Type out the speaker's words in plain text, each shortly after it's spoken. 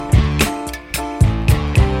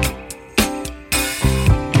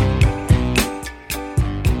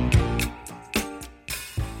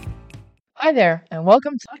Hi there, and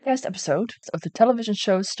welcome to the podcast episode of the television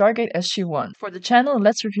show Stargate SG-1 for the channel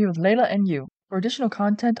Let's Review with Layla and You. For additional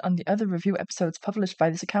content on the other review episodes published by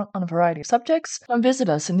this account on a variety of subjects, come visit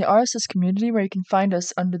us in the RSS community where you can find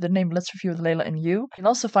us under the name Let's Review with Layla and You. You can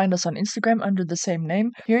also find us on Instagram under the same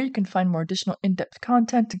name. Here you can find more additional in-depth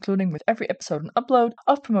content, including with every episode an upload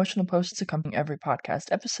of promotional posts accompanying every podcast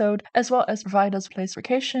episode, as well as provide us a place for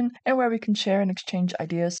vacation and where we can share and exchange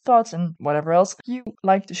ideas, thoughts, and whatever else you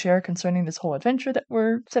like to share concerning this whole adventure that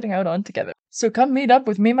we're setting out on together. So come meet up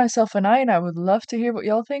with me, myself, and I would love to hear what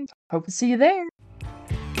y'all think. Hope to see you there.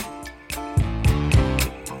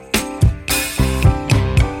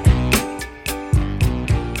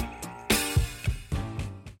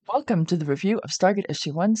 Welcome to the review of Stargate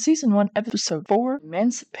SG-1 Season 1 Episode 4,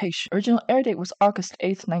 Emancipation. Original air date was August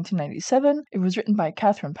 8th, 1997. It was written by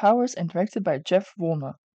Catherine Powers and directed by Jeff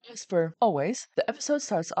Woolner. As per always, the episode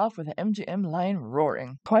starts off with the MGM lion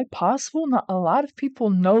roaring. Quite possible not a lot of people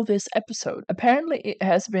know this episode. Apparently it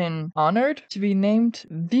has been honored to be named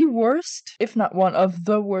the worst, if not one of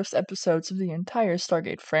the worst episodes of the entire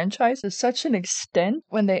Stargate franchise, to such an extent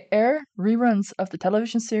when they air reruns of the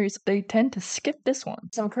television series, they tend to skip this one.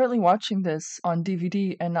 So I'm currently watching this on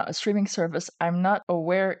DVD and not a streaming service. I'm not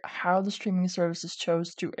aware how the streaming services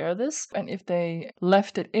chose to air this, and if they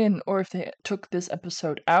left it in or if they took this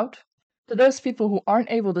episode out. To those people who aren't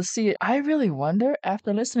able to see it, I really wonder,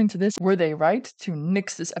 after listening to this, were they right to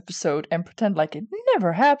nix this episode and pretend like it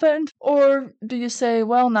never happened? Or do you say,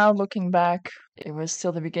 well, now looking back, it was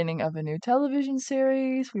still the beginning of a new television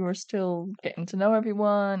series, we were still getting to know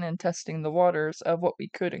everyone and testing the waters of what we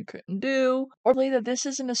could and couldn't do? Or believe that this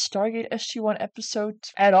isn't a Stargate SG-1 episode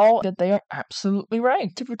at all, that they are absolutely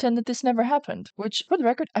right to pretend that this never happened. Which, for the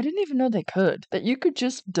record, I didn't even know they could. That you could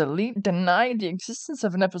just deny the existence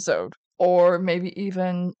of an episode. Or maybe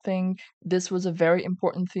even think this was a very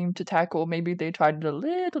important theme to tackle. Maybe they tried it a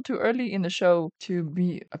little too early in the show to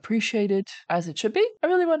be appreciated as it should be. I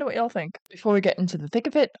really wonder what y'all think. Before we get into the thick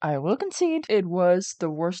of it, I will concede it was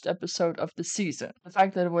the worst episode of the season. The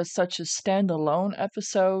fact that it was such a standalone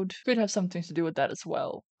episode could have something to do with that as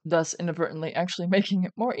well, thus inadvertently actually making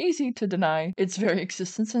it more easy to deny its very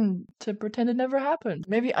existence and to pretend it never happened.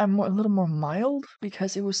 Maybe I'm a little more mild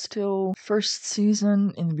because it was still first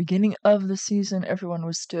season. In the beginning of the season, everyone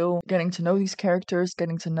was still getting to know these characters,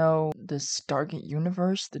 getting to know the Stargate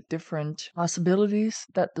universe, the different possibilities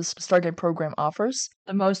that the Stargate program offers.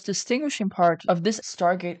 The most distinguishing part of this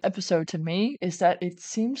Stargate episode to me is that it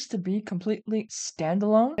seems to be completely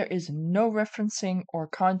standalone. There is no referencing or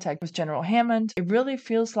contact with General Hammond. It really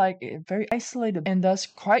feels like it very isolated and thus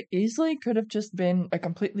quite easily could have just been a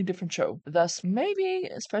completely different show. Thus, maybe,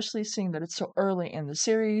 especially seeing that it's so early in the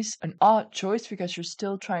series, an odd choice because you're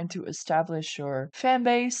still trying to establish your fan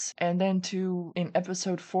base, and then to, in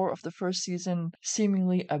episode 4 of the first season,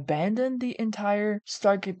 seemingly abandon the entire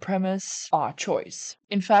Stargate premise. Odd choice.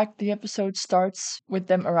 In fact, the episode starts with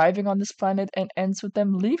them arriving on this planet and ends with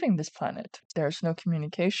them leaving this planet. There's no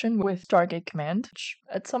communication with Stargate Command, which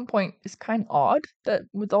at some point is kind of odd that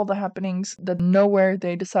with all the happenings, that nowhere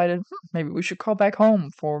they decided, maybe we should call back home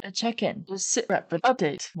for a check-in, a sit rep, an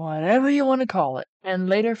update, whatever you want to call it, and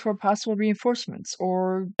later for possible reinforcements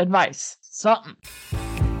or advice, something.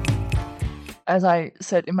 As I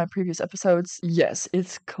said in my previous episodes, yes,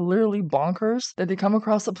 it's clearly bonkers that they come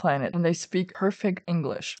across the planet and they speak perfect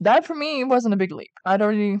English. That for me wasn't a big leap. I'd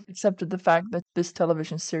already accepted the fact that this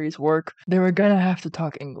television series work, they were gonna have to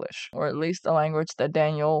talk English, or at least a language that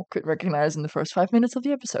Daniel could recognize in the first 5 minutes of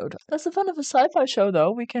the episode. That's the fun of a sci-fi show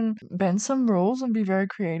though, we can bend some rules and be very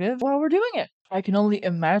creative while we're doing it. I can only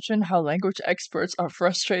imagine how language experts are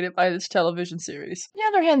frustrated by this television series. On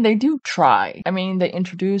the other hand, they do try. I mean, they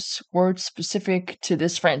introduce words specific to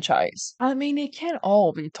this franchise. I mean, they can't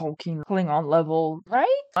all be Tolkien Klingon level, right?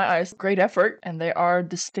 My eyes, great effort, and they are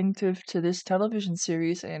distinctive to this television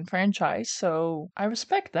series and franchise, so I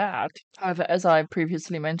respect that. However, as I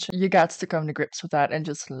previously mentioned, you got to come to grips with that and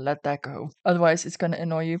just let that go. Otherwise, it's going to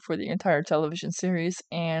annoy you for the entire television series,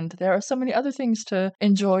 and there are so many other things to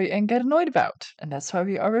enjoy and get annoyed about. And that's why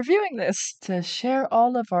we are reviewing this, to share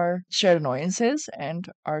all of our shared annoyances and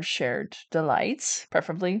our shared delights,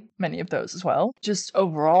 preferably many of those as well. Just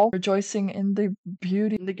overall rejoicing in the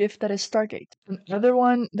beauty and the gift that is Stargate. Another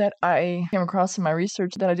one that I came across in my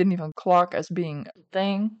research that I didn't even clock as being a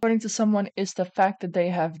thing, according to someone, is the fact that they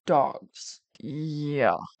have dogs.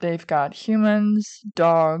 Yeah, they've got humans,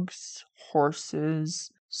 dogs,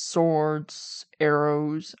 horses, swords,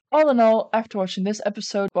 arrows. All in all, after watching this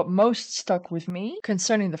episode, what most stuck with me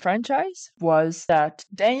concerning the franchise was that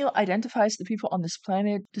Daniel identifies the people on this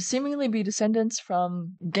planet to seemingly be descendants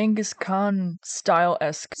from Genghis Khan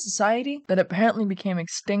style-esque society that apparently became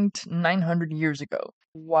extinct 900 years ago.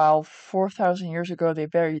 While 4,000 years ago they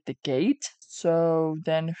buried the gate. So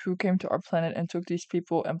then who came to our planet and took these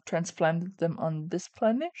people and transplanted them on this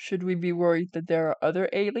planet? Should we be worried that there are other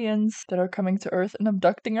aliens that are coming to Earth and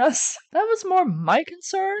abducting us? That was more my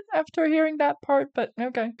concern after hearing that part, but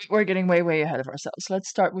okay. We're getting way ahead of ourselves. Let's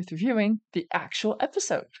start with reviewing the actual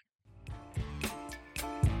episode.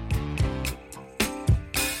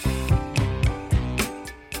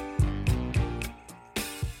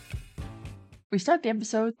 We start the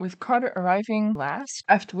episode with Carter arriving last,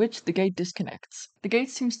 after which the gate disconnects. The gate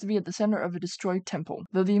seems to be at the center of a destroyed temple.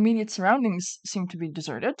 Though the immediate surroundings seem to be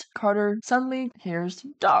deserted, Carter suddenly hears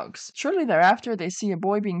dogs. Shortly thereafter, they see a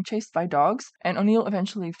boy being chased by dogs, and O'Neill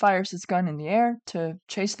eventually fires his gun in the air to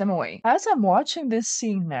chase them away. As I'm watching this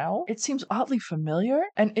scene now, it seems oddly familiar,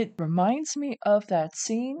 and it reminds me of that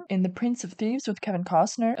scene in The Prince of Thieves with Kevin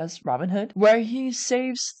Costner as Robin Hood, where he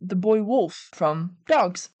saves the boy Wolf from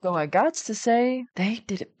dogs. Though I got to say, they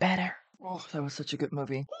did it better. Oh, that was such a good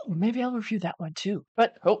movie. Oh, maybe I'll review that one too.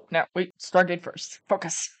 But, now, wait, Stargate first.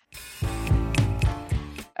 Focus.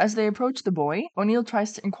 As they approach the boy, O'Neill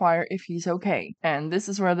tries to inquire if he's okay. And this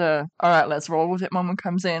is where the alright, let's roll with it moment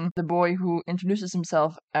comes in. The boy, who introduces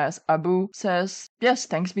himself as Abu, says, "Yes,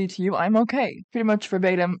 thanks be to you, I'm okay." Pretty much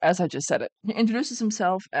verbatim as I just said it. He introduces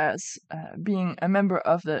himself as being a member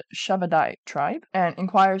of the Shavadai tribe and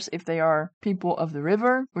inquires if they are people of the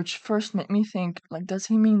river, which first made me think, like, does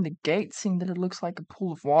he mean the gate, seeing that it looks like a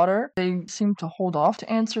pool of water? They seem to hold off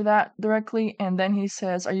to answer that directly, and then he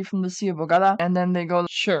says, "Are you from the Sea of Bogada?" And then they go,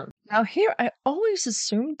 "Sure." Now here, I always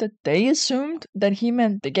assumed that they assumed that he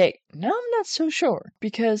meant the gate. Now I'm not so sure,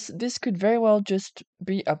 because this could very well just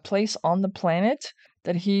be a place on the planet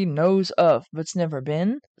that he knows of but's never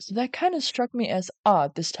been. So that kind of struck me as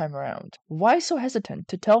odd this time around. Why so hesitant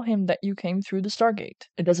to tell him that you came through the Stargate?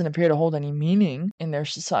 It doesn't appear to hold any meaning in their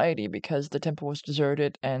society because the temple was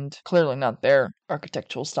deserted and clearly not their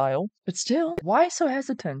architectural style. But still, why so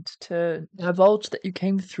hesitant to divulge that you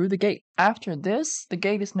came through the gate? After this, the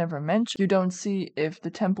gate is never mentioned. You don't see if the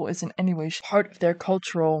temple is in any way part of their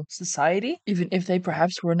cultural society, even if they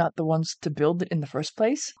perhaps were not the ones to build it in the first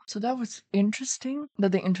place. So that was interesting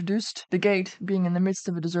that they introduced the gate being in the midst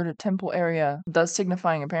of a deserted temple area, thus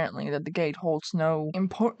signifying apparently that the gate holds no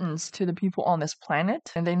importance to the people on this planet,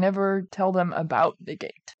 and they never tell them about the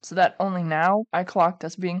gate. So that only now I clocked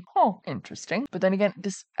as being, interesting. But then again,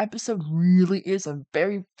 this episode really is a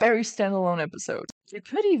very standalone episode. You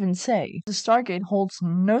could even say the Stargate holds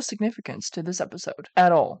no significance to this episode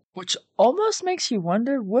at all, which almost makes you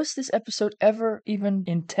wonder, was this episode ever even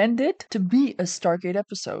intended to be a Stargate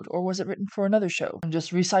episode, or was it written for another show and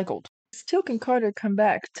just recycled? Teal'c and Carter come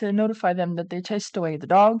back to notify them that they chased away the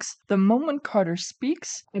dogs. The moment Carter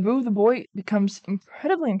speaks, Abu the boy becomes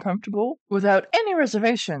incredibly uncomfortable. Without any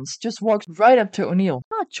reservations, just walks right up to O'Neill.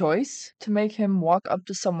 Not choice to make him walk up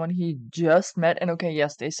to someone he just met, and okay,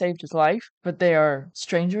 yes, they saved his life, but they are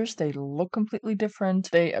strangers, they look completely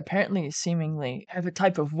different, they apparently seemingly have a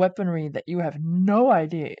type of weaponry that you have no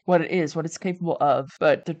idea what it is, what it's capable of,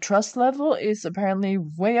 but the trust level is apparently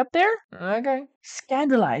way up there? Okay.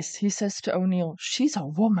 Scandalized, he says to O'Neill, "She's a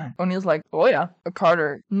woman." O'Neill's like, "Oh yeah."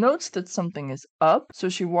 Carter notes that something is up, so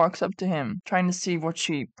she walks up to him, trying to see what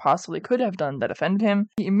she possibly could have done that offended him.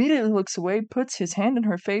 He immediately looks away, puts his hand in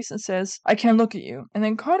her face, and says, "I can't look at you." And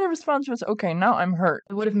then Carter responds with, "Okay, now I'm hurt."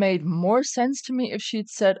 It would have made more sense to me if she'd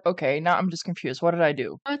said, "Okay, now I'm just confused. What did I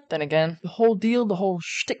do?" But then again, the whole deal, the whole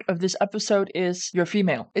shtick of this episode is you're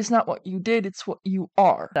female. It's not what you did, it's what you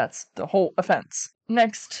are. That's the whole offense.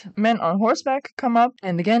 Next, men on horseback come up,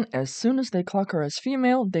 and again, as soon as they clock her as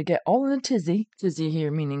female, they get all in a tizzy. Tizzy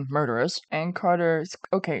here meaning murderous. And Carter's,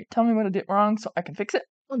 "Okay, tell me what I did wrong so I can fix it."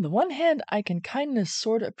 On the one hand, I can kind of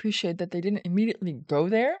sort of appreciate that they didn't immediately go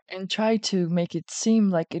there and try to make it seem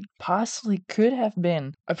like it possibly could have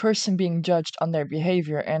been a person being judged on their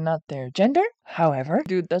behavior and not their gender. However,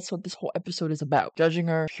 dude, that's what this whole episode is about. Judging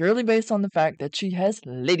her purely based on the fact that she has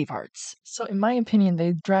lady parts. So in my opinion,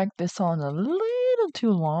 they dragged this on a little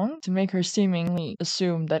too long to make her seemingly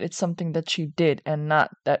assume that it's something that she did and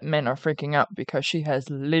not that men are freaking out because she has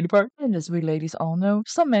lady parts. And as we ladies all know,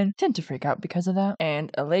 some men tend to freak out because of that. And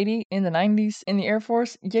a lady in the 90s in the Air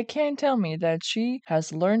Force, you can't tell me that she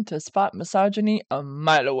has learned to spot misogyny a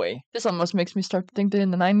mile away. This almost makes me start to think that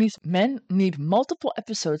in the 90s, men need multiple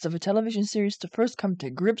episodes of a television series to first come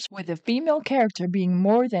to grips with a female character being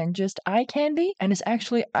more than just eye candy and is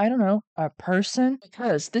actually, I don't know, a person.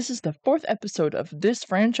 Because this is the 4th episode of this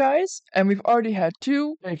franchise, and we've already had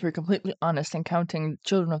 2, and if we're completely honest and counting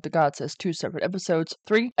Children of the Gods as 2 separate episodes,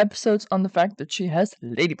 3 episodes on the fact that she has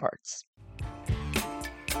lady parts.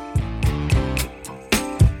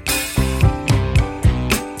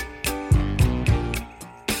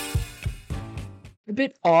 A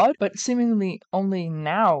bit odd, but seemingly only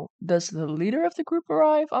now does the leader of the group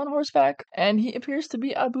arrive on horseback, and he appears to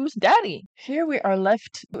be Abu's daddy. Here we are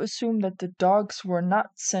left to assume that the dogs were not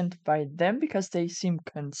sent by them because they seem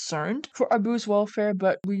concerned for Abu's welfare,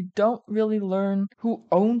 but we don't really learn who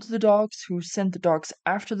owned the dogs, who sent the dogs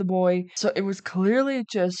after the boy. So it was clearly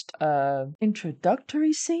just an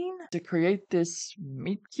introductory scene to create this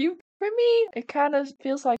meet cute. For me, it kind of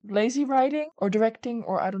feels like lazy writing or directing,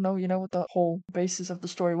 or I don't know, what the whole basis of the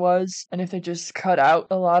story was. And if they just cut out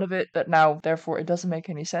a lot of it, that now, therefore, it doesn't make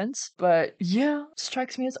any sense. But yeah,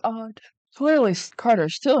 strikes me as odd. Clearly, Carter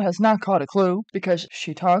still has not caught a clue because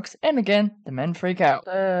she talks, and again, the men freak out.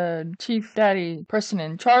 The chief daddy person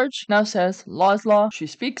in charge now says, law is law, she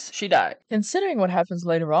speaks, she died. Considering what happens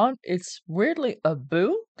later on, it's weirdly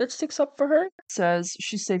Abu that sticks up for her, says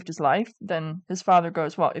she saved his life. Then his father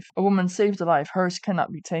goes, well, if a woman saves a life, hers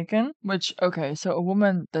cannot be taken. Which, okay, so a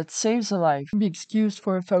woman that saves a life can be excused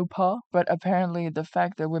for a faux pas, but apparently the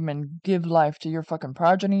fact that women give life to your fucking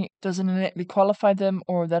progeny doesn't innately qualify them,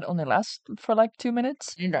 or that only lasts for like 2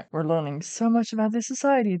 minutes. Okay. We're learning so much about this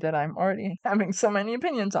society that I'm already having so many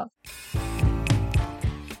opinions on.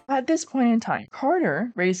 At this point in time,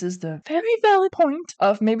 Carter raises the very valid point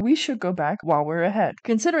of maybe we should go back while we're ahead.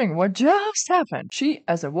 Considering what just happened, she,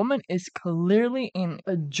 as a woman, is clearly in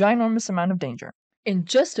a ginormous amount of danger. In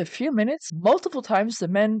just a few minutes, multiple times the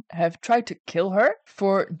men have tried to kill her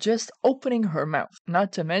for just opening her mouth,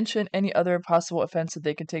 not to mention any other possible offense that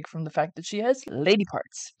they can take from the fact that she has lady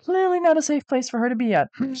parts. Clearly not a safe place for her to be at.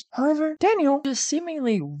 However, Daniel just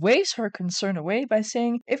seemingly waves her concern away by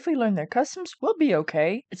saying, if we learn their customs, we'll be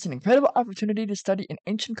okay. It's an incredible opportunity to study an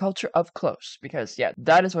ancient culture up close, because yeah,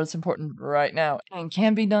 that is what's important right now, and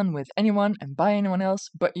can be done with anyone and by anyone else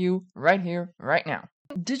but you right here, right now.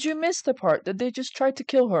 Did you miss the part that they just tried to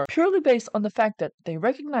kill her purely based on the fact that they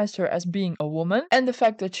recognized her as being a woman and the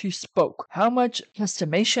fact that she spoke? How much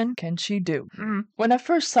estimation can she do? When I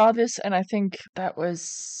first saw this, and I think that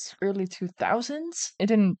was early 2000s, it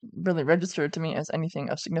didn't really register to me as anything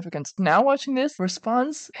of significance. Now watching this,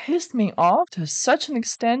 response pissed me off to such an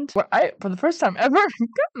extent where I, for the first time ever,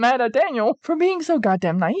 got mad at Daniel for being so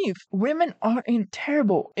goddamn naive. Women are in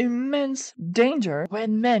terrible, immense danger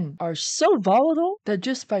when men are so volatile that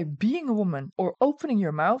just by being a woman or opening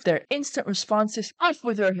your mouth, their instant response is off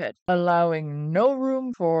with your head, allowing no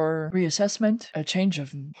room for reassessment, a change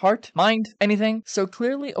of heart, mind, anything. So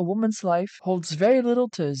clearly a woman's life holds very little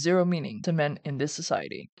to zero meaning to men in this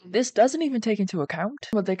society. This doesn't even take into account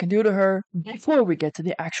what they can do to her before we get to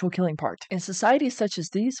the actual killing part. In societies such as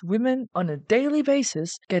these, women on a daily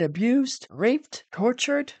basis get abused, raped,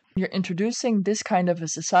 tortured. You're introducing this kind of a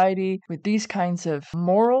society with these kinds of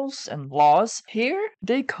morals and laws. Here,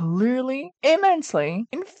 they clearly, immensely,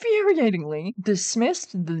 infuriatingly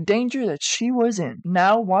dismissed the danger that she was in.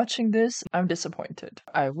 Now, watching this, I'm disappointed.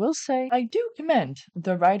 I will say, I do commend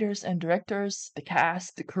the writers and directors, the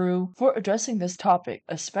cast, the crew, for addressing this topic,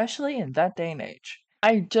 especially in that day and age.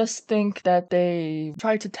 I just think that they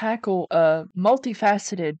try to tackle a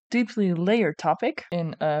multifaceted, deeply layered topic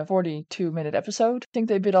in a 42-minute episode. I think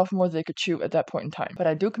they bit off more than they could chew at that point in time. But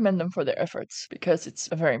I do commend them for their efforts because it's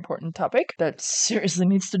a very important topic that seriously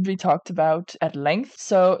needs to be talked about at length.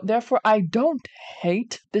 So therefore, I don't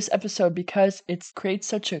hate this episode because it creates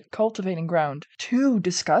such a cultivating ground to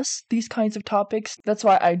discuss these kinds of topics. That's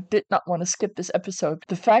why I did not want to skip this episode.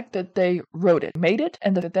 The fact that they wrote it, made it,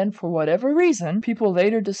 and that then for whatever reason, people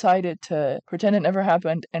later decided to pretend it never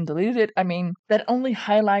happened and deleted it, I mean, that only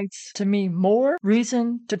highlights to me more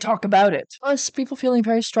reason to talk about it. Plus, people feeling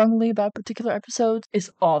very strongly about particular episodes is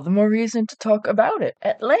all the more reason to talk about it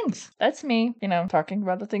at length. That's me, talking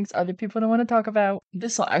about the things other people don't want to talk about.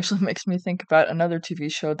 This all actually makes me think about another TV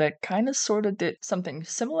show that kind of sort of did something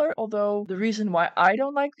similar, although the reason why I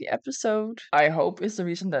don't like the episode, I hope, is the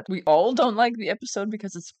reason that we all don't like the episode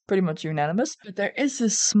because it's pretty much unanimous. But there is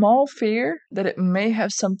this small fear that it may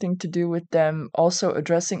have something to do with them also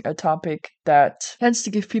addressing a topic that tends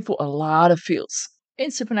to give people a lot of feels. In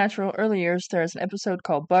Supernatural early years, there's an episode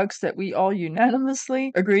called Bugs that we all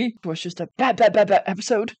unanimously agree was just a bad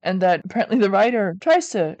episode, and that apparently the writer tries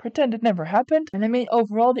to pretend it never happened. And I mean,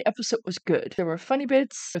 overall, the episode was good. There were funny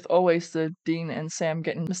bits, with always the Dean and Sam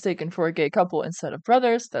getting mistaken for a gay couple instead of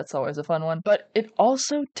brothers. That's always a fun one. But it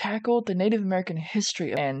also tackled the Native American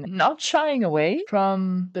history and not shying away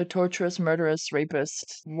from the torturous, murderous,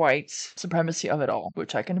 rapist, white supremacy of it all,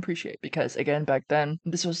 which I can appreciate because, again, back then,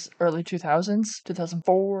 this was early 2000s, 2004,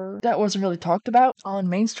 that wasn't really talked about on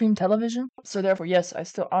mainstream television. So therefore, yes, I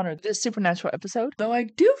still honor this Supernatural episode, though I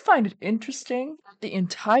do find it interesting that the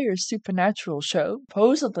entire Supernatural show,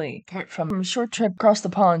 supposedly, apart from a short trip across the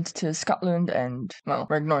pond to Scotland and, well,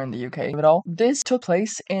 we're ignoring the UK of it all, this took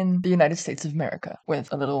place in the United States of America, with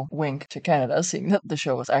a little wink to Canada, seeing that the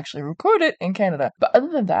show was actually recorded in Canada. But other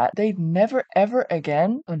than that, they never ever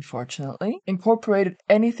again, unfortunately, incorporated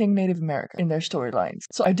anything Native American in their storylines.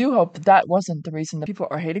 So I do hope that that wasn't the reason that people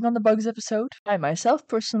are hating on the Bugs episode. I myself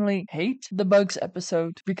personally hate the Bugs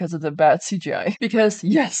episode because of the bad CGI. Because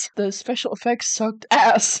yes, the special effects sucked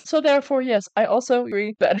ass. So therefore, yes, I also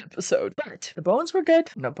agree, bad episode. But the bones were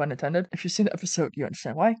good, no pun intended. If you've seen the episode, you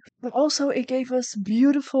understand why. But also, it gave us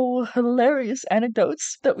beautiful, hilarious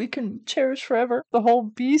anecdotes that we can cherish forever. The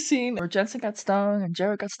whole bee scene where Jensen got stung and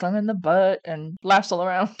Jared got stung in the butt and laughs all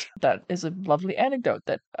around. That is a lovely anecdote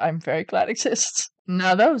that I'm very glad exists.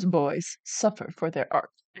 Now those boys suffer for their art.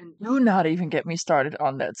 And do not even get me started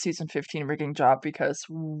on that season 15 rigging job because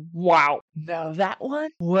wow. Now that one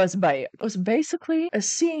was basically a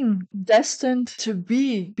scene destined to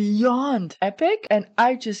be beyond epic, and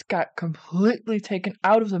I just got completely taken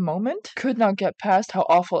out of the moment. Could not get past how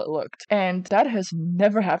awful it looked. And that has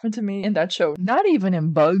never happened to me in that show. Not even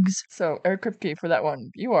in Bugs. So Eric Kripke, for that one,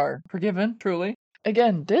 you are forgiven, truly.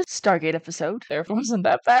 Again, this Stargate episode, therefore, wasn't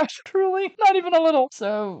that bad, truly, not even a little.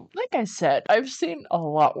 So, like I said, I've seen a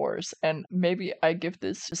lot worse, and maybe I give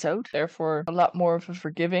this episode, therefore, a lot more of a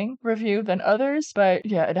forgiving review than others, but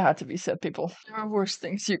yeah, it had to be said, people. There are worse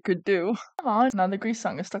things you could do. Come on, now the Grease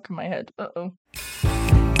song is stuck in my head. Uh-oh.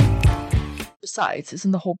 Besides,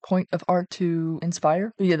 isn't the whole point of art to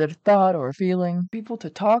inspire? Be it a thought or a feeling, people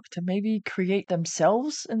to talk, to maybe create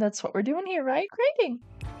themselves, and that's what we're doing here, right? Creating.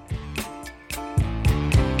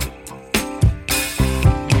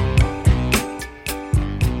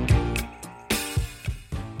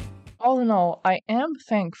 All in all, I am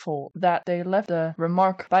thankful that they left the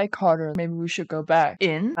remark by Carter, maybe we should go back,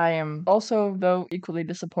 in. I am also, though, equally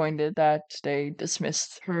disappointed that they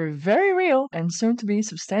dismissed her very real and soon-to-be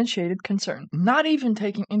substantiated concern, not even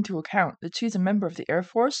taking into account that she's a member of the Air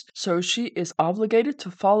Force, so she is obligated to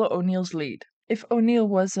follow O'Neill's lead. If O'Neill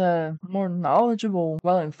was a more knowledgeable,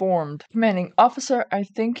 well-informed commanding officer, I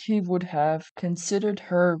think he would have considered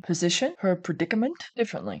her position, her predicament,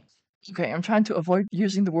 differently. Okay, I'm trying to avoid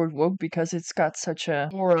using the word woke because it's got such a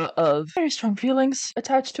aura of very strong feelings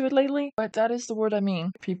attached to it lately, but that is the word I mean.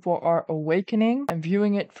 People are awakening and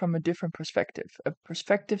viewing it from a different perspective, a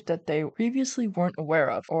perspective that they previously weren't aware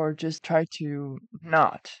of, or just tried to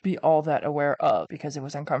not be all that aware of because it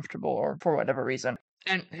was uncomfortable or for whatever reason.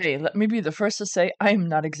 And hey, let me be the first to say I am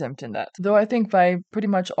not exempt in that. Though I think by pretty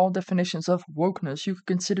much all definitions of wokeness, you could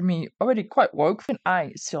consider me already quite woke, and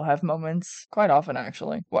I still have moments, quite often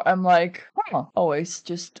actually, where I'm like, always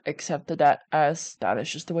just accepted that as that is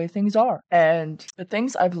just the way things are. And the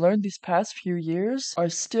things I've learned these past few years are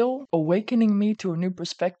still awakening me to a new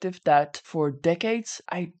perspective that for decades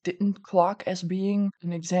I didn't clock as being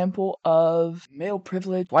an example of male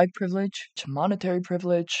privilege, white privilege, monetary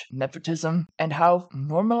privilege, nepotism, and how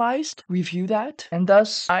normalized we view that, and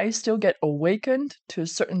thus I still get awakened to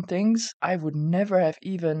certain things I would never have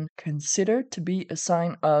even considered to be a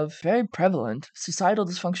sign of very prevalent societal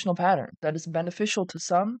dysfunctional pattern that is beneficial to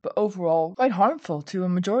some, but overall quite harmful to a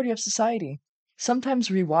majority of society. Sometimes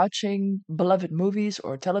rewatching beloved movies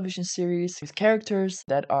or television series with characters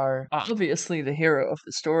that are obviously the hero of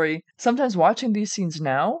the story, sometimes watching these scenes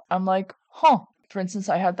now, I'm like, For instance,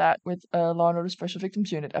 I had that with a Law & Order Special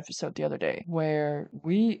Victims Unit episode the other day, where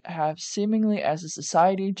we have seemingly as a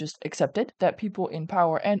society just accepted that people in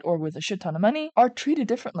power and or with a shit ton of money are treated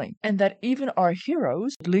differently, and that even our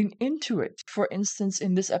heroes lean into it. For instance,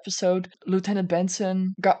 in this episode, Lieutenant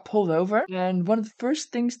Benson got pulled over, and one of the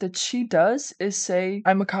first things that she does is say,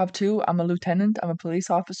 I'm a cop too, I'm a lieutenant, I'm a police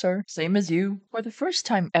officer, same as you. For the first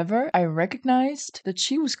time ever, I recognized that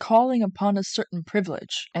she was calling upon a certain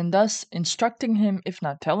privilege, and thus instructing him, if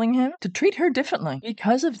not telling him, to treat her differently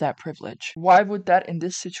because of that privilege. Why would that in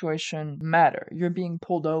this situation matter? You're being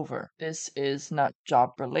pulled over. This is not job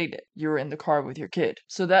related. You're in the car with your kid.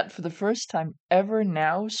 So that for the first time ever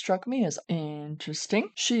now struck me as interesting.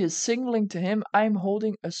 She is signaling to him, I'm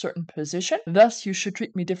holding a certain position, thus you should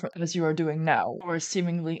treat me different as you are doing now, or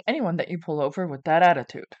seemingly anyone that you pull over with that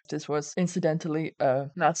attitude. This was incidentally a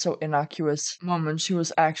not so innocuous moment. She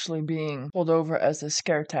was actually being pulled over as a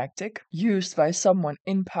scare tactic used by someone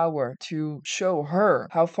in power to show her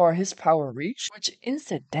how far his power reached, which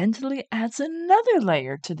incidentally adds another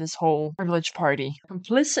layer to this whole privilege party.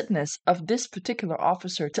 Complicitness of this particular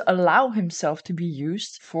officer to allow himself to be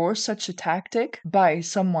used for such a tactic by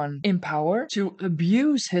someone in power to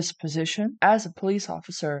abuse his position as a police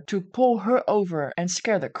officer to pull her over and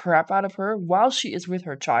scare the crap out of her while she is with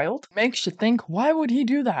her child makes you think, why would he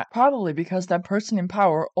do that? Probably because that person in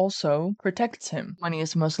power also protects him when he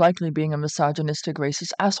is most likely being a misogynistic,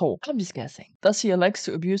 racist asshole. I'm just guessing. Thus, he elects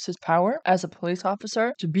to abuse his power as a police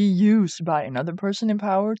officer to be used by another person in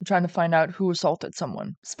power to try to find out who assaulted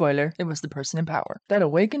someone. Spoiler, it was the person in power. That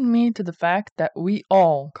awakened me to the fact that we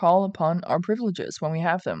all call upon our privileges when we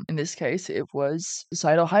have them. In this case, it was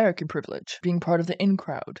societal hierarchy privilege, being part of the in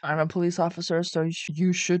crowd. I'm a police officer, so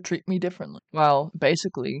you should treat me differently. Well,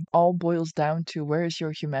 basically, all boils down to where is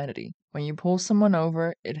your humanity? When you pull someone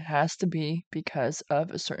over, it has to be because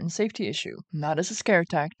of a certain safety issue. Not as a scare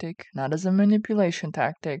tactic, not as a manipulation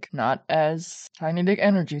tactic, not as tiny dick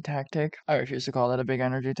energy tactic. I refuse to call that a big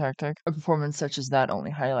energy tactic. A performance such as that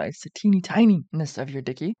only highlights the teeny tininess of your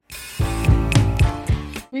dickie.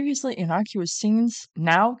 Previously innocuous scenes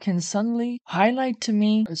now can suddenly highlight to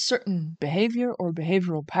me a certain behavior or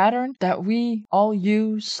behavioral pattern that we all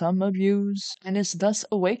use, some abuse, and is thus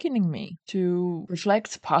awakening me to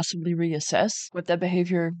reflect, possibly reassess what that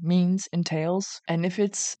behavior means, entails, and if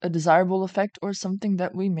it's a desirable effect or something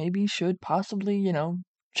that we maybe should possibly,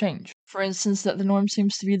 change. For instance, that the norm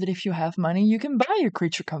seems to be that if you have money, you can buy your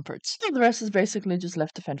creature comforts. So the rest is basically just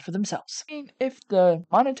left to fend for themselves. I mean, if the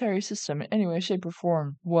monetary system in any way, shape, or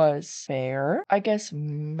form was fair, I guess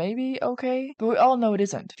maybe okay. But we all know it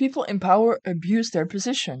isn't. People in power abuse their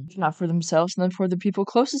position, not for themselves, not for the people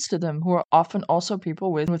closest to them, who are often also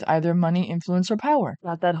people with either money, influence, or power.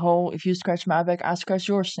 Not that whole, if you scratch my back, I scratch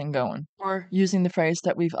yours thing going. Or using the phrase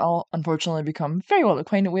that we've all unfortunately become very well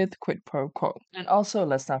acquainted with, quid pro quo. And also,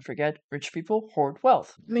 let's not forget, rich people hoard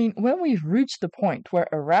wealth. I mean, when we've reached the point where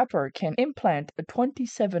a rapper can implant a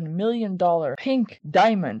 $27 million pink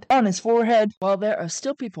diamond on his forehead, while there are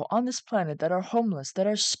still people on this planet that are homeless, that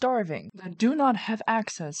are starving, that do not have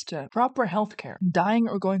access to proper healthcare, dying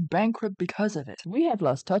or going bankrupt because of it, we have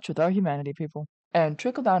lost touch with our humanity, people. And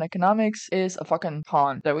trickle-down economics is a fucking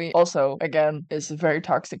con that we also, again, is a very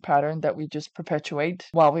toxic pattern that we just perpetuate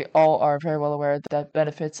while we all are very well aware that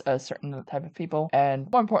benefits a certain type of people and,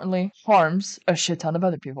 more importantly, harms a shit ton of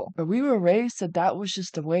other people. But we were raised that was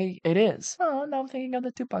just the way it is. Oh, now I'm thinking of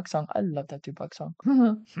the Tupac song. I love that Tupac song.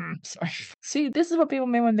 Sorry. See, this is what people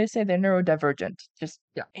mean when they say they're neurodivergent. Just,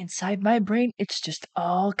 yeah. Inside my brain, it's just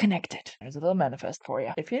all connected. There's a little manifest for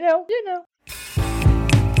you. If you know, you know.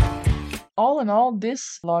 All in all,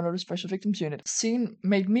 this Law & Order Special Victims Unit scene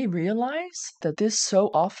made me realize that this so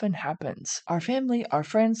often happens. Our family, our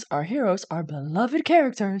friends, our heroes, our beloved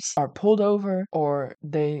characters are pulled over or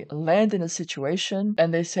they land in a situation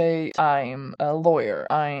and they say, I'm a lawyer,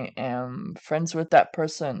 I am friends with that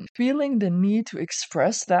person. Feeling the need to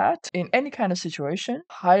express that in any kind of situation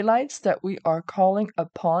highlights that we are calling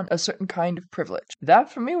upon a certain kind of privilege. That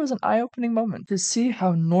for me was an eye-opening moment to see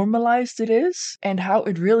how normalized it is and how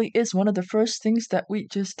it really is one of the first things that we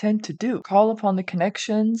just tend to do. Call upon the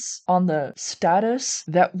connections, on the status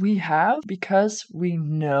that we have because we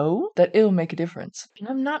know that it'll make a difference. And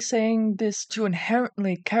I'm not saying this to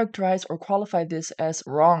inherently characterize or qualify this as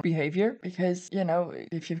wrong behavior because,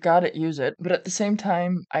 if you've got it, use it. But at the same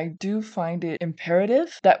time, I do find it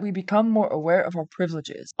imperative that we become more aware of our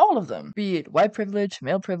privileges. All of them. Be it white privilege,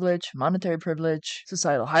 male privilege, monetary privilege,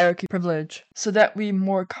 societal hierarchy privilege, so that we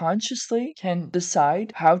more consciously can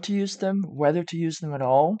decide how to use them, whether to use them at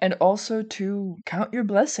all, and also to count your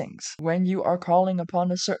blessings when you are calling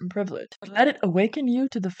upon a certain privilege. But let it awaken you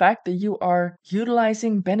to the fact that you are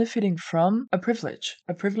utilizing, benefiting from a privilege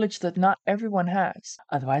that not everyone has.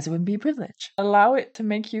 Otherwise, it wouldn't be a privilege. Allow it to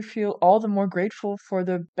make you feel all the more grateful for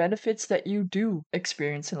the benefits that you do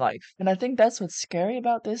experience in life. And I think that's what's scary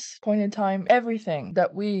about this point in time. Everything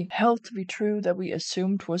that we held to be true, that we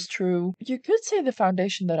assumed was true, you could say the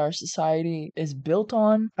foundation that our society is built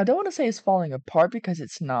on. I don't want to say say it's falling apart because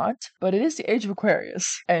it's not, but it is the age of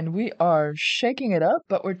Aquarius. And we are shaking it up,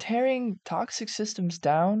 but we're tearing toxic systems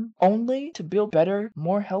down only to build better,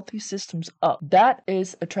 more healthy systems up. That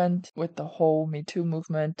is a trend with the whole Me Too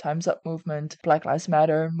movement, Time's Up movement, Black Lives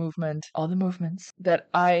Matter movement, all the movements that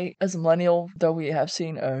I, as a millennial, though we have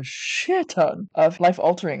seen a shit ton of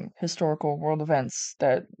life-altering historical world events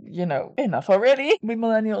that, enough already. We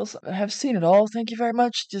millennials have seen it all. Thank you very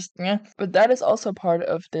much. Just, yeah. But that is also part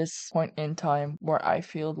of this point in time where I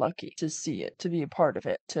feel lucky to see it, to be a part of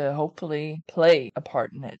it, to hopefully play a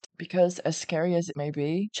part in it. Because as scary as it may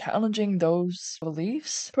be, challenging those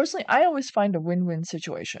beliefs, personally, I always find a win-win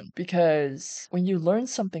situation. Because when you learn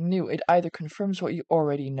something new, it either confirms what you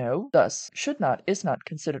already know, thus is not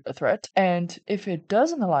considered a threat, and if it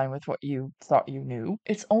doesn't align with what you thought you knew,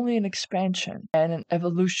 it's only an expansion and an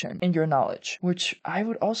evolution in your knowledge, which I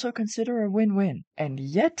would also consider a win-win. And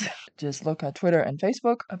yet, just look at Twitter and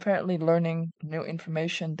Facebook, apparently learning new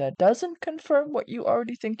information that doesn't confirm what you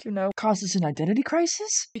already think you know causes an identity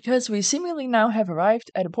crisis, because we seemingly now have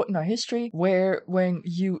arrived at a point in our history where when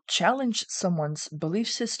you challenge someone's belief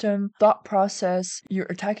system, thought process, you're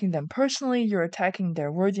attacking them personally, you're attacking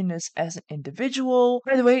their worthiness as an individual.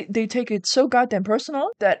 By the way, they take it so goddamn personal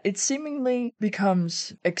that it seemingly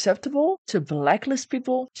becomes acceptable to blacklist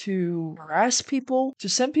people, to harass people, to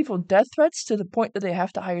send people death threats to the point that they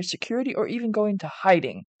have to hire security or even go into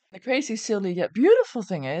hiding. The crazy, silly, yet beautiful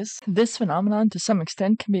thing is, this phenomenon to some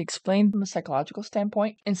extent can be explained from a psychological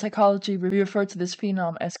standpoint. In psychology, we refer to this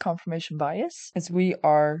phenom as confirmation bias, as we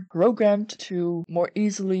are programmed to more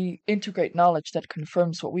easily integrate knowledge that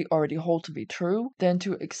confirms what we already hold to be true than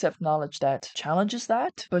to accept knowledge that challenges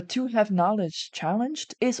that. But to have knowledge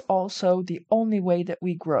challenged is also the only way that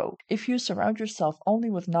we grow. If you surround yourself only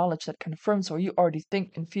with knowledge that confirms what you already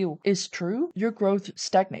think and feel is true, your growth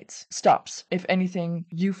stagnates, stops. If anything,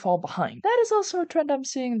 you fall behind. That is also a trend I'm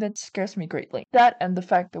seeing that scares me greatly. That and the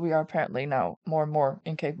fact that we are apparently now more and more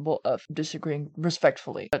incapable of disagreeing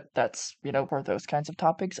respectfully. But that's, for those kinds of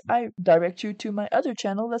topics, I direct you to my other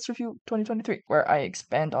channel, Let's Review 2023, where I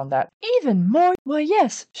expand on that even more. Well,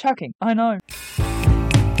 yes, shocking, I know.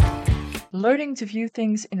 Learning to view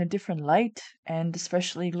things in a different light, and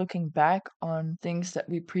especially looking back on things that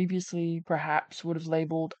we previously perhaps would have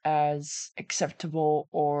labeled as acceptable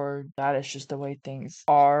or that is just the way things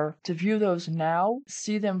are, to view those now,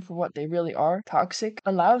 see them for what they really are, toxic,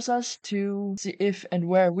 allows us to see if and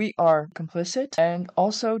where we are complicit, and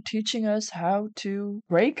also teaching us how to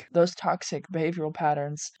break those toxic behavioral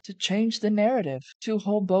patterns, to change the narrative, to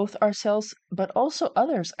hold both ourselves but also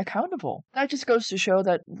others accountable. That just goes to show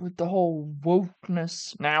that with the whole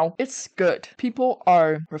wokeness now, it's good. People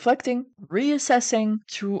are reflecting, reassessing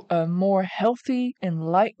to a more healthy,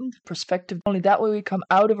 enlightened perspective. Only that way we come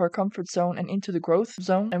out of our comfort zone and into the growth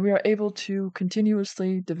zone, and we are able to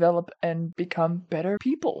continuously develop and become better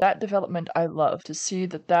people. That development I love to see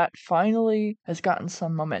that finally has gotten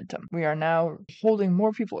some momentum. We are now holding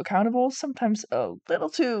more people accountable, sometimes a little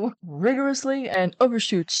too rigorously, and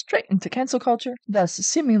overshoot straight into cancel culture, thus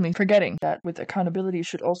seemingly forgetting that with accountability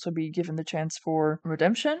should also be given the chance for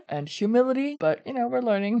redemption and humility. But, we're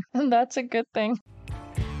learning, and that's a good thing.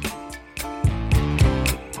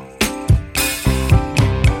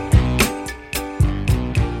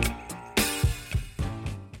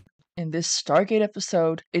 In this Stargate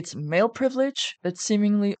episode, it's male privilege that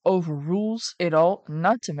seemingly overrules it all,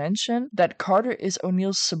 not to mention that Carter is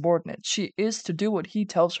O'Neill's subordinate. She is to do what he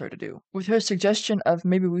tells her to do. With her suggestion of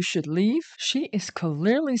maybe we should leave, she is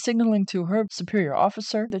clearly signaling to her superior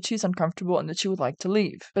officer that she's uncomfortable and that she would like to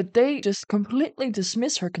leave. But they just completely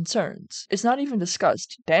dismiss her concerns. It's not even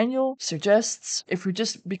discussed. Daniel suggests if we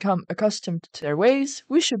just become accustomed to their ways,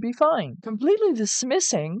 we should be fine. Completely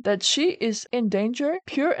dismissing that she is in danger,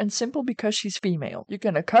 pure and simple because she's female. You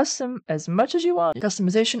can accustom as much as you want.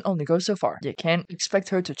 Customization only goes so far. You can't expect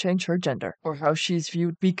her to change her gender or how she's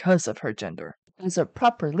viewed because of her gender. As a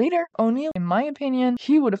proper leader, O'Neill, in my opinion,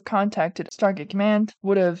 he would have contacted Stargate Command,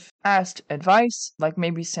 would have asked advice, like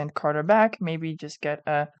maybe send Carter back, maybe just get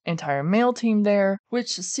an entire male team there,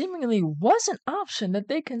 which seemingly was an option that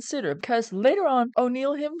they considered, because later on,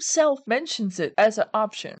 O'Neill himself mentions it as an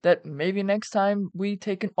option, that maybe next time we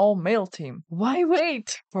take an all-male team. Why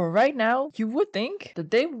wait? For right now, you would think that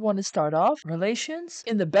they would want to start off relations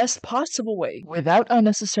in the best possible way, without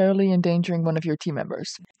unnecessarily endangering one of your team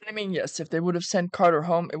members. I mean, yes, if they would have sent Carter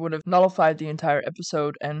home, it would have nullified the entire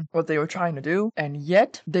episode and what they were trying to do. And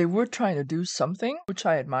yet, they were trying to do something, which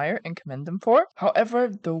I admire and commend them for. However,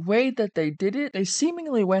 the way that they did it, they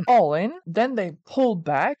seemingly went all in, then they pulled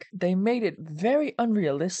back. They made it very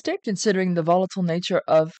unrealistic, considering the volatile nature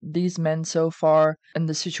of these men so far and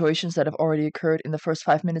the situations that have already occurred in the first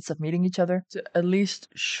 5 minutes of meeting each other, to at least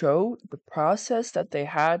show the process that they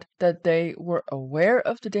had, that they were aware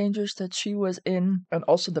of the dangers that she was in and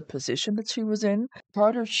also the position that she was in.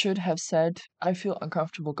 Carter should have said, I feel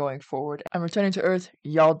uncomfortable going forward. I'm returning to Earth.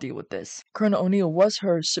 Y'all deal with this. Colonel O'Neill was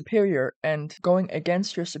her superior, and going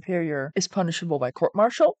against your superior is punishable by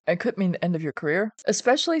court-martial and could mean the end of your career,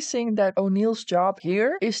 especially seeing that O'Neill's job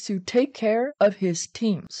here is to take care of his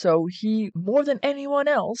team. So he, more than anyone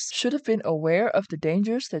else, should have been aware of the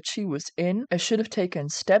dangers that she was in and should have taken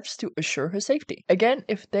steps to assure her safety. Again,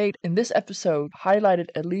 if they'd, in this episode, highlighted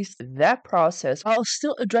at least that process while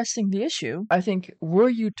still addressing the issue, I think were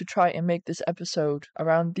you to try and make this episode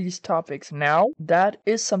around these topics now, that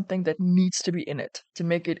is something that needs to be in it to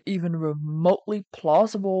make it even remotely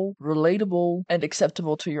plausible, relatable, and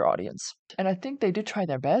acceptable to your audience. And I think they did try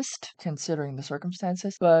their best, considering the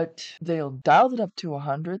circumstances, but they'll dialed it up to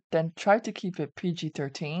 100, then tried to keep it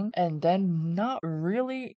PG-13, and then not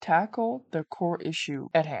really tackle the core issue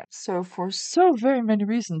at hand. So for so very many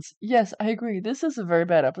reasons, yes, I agree, this is a very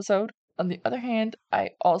bad episode. On the other hand,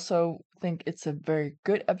 I also think it's a very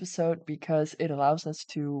good episode because it allows us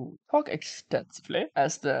to talk extensively,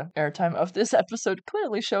 as the airtime of this episode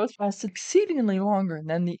clearly shows, lasts exceedingly longer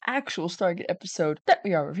than the actual Stargate episode that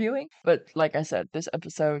we are reviewing. But like I said, this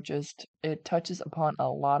episode it touches upon a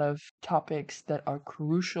lot of topics that are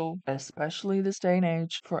crucial, especially this day and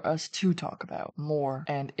age, for us to talk about more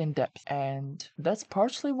and in depth. And that's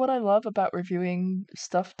partially what I love about reviewing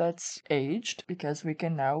stuff that's aged, because we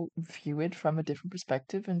can now view it from a different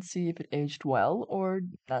perspective and see if it aged well or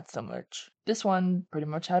not so much. This one pretty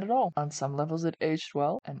much had it all. On some levels it aged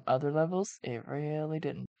well, and other levels it really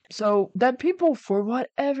didn't. So that people, for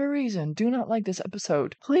whatever reason, do not like this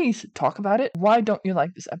episode, please talk about it. Why don't you like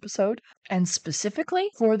this episode? And specifically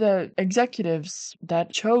for the executives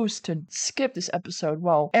that chose to skip this episode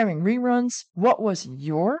while airing reruns, what was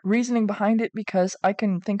your reasoning behind it? Because I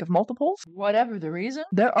can think of multiples. Whatever the reason,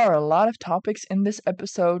 there are a lot of topics in this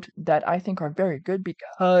episode that I think are very good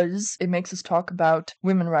because it makes us talk about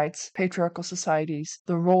women's rights, patriarchal societies,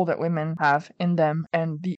 the role that women have in them,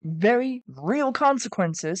 and the very real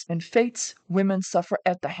consequences and fates women suffer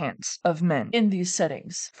at the hands of men in these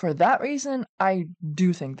settings. For that reason, I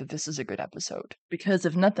do think that this is a good episode, because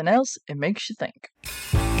if nothing else, it makes you think.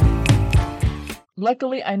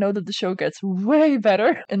 Luckily, I know that the show gets way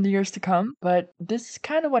better in the years to come, but this is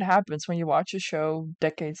kind of what happens when you watch a show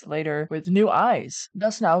decades later with new eyes,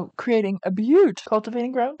 thus now creating a beaut,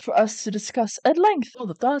 cultivating ground for us to discuss at length all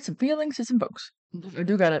the thoughts and feelings it invokes. I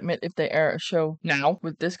do gotta admit, if they air a show now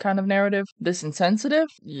with this kind of narrative, this insensitive,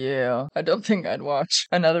 yeah, I don't think I'd watch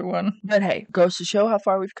another one. But hey, goes to show how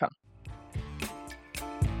far we've come.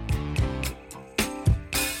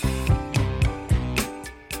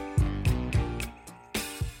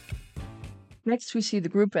 Next, we see the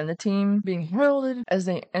group and the team being heralded as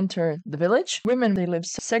they enter the village. Women, they live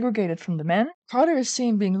segregated from the men. Carter is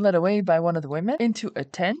seen being led away by one of the women into a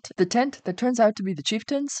tent. The tent that turns out to be the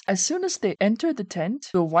chieftain's. As soon as they enter the tent,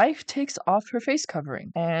 the wife takes off her face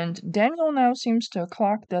covering. And Daniel now seems to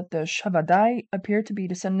clock that the Shavadai appear to be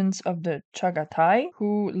descendants of the Chagatai,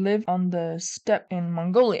 who lived on the steppe in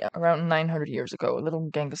Mongolia around 900 years ago. A little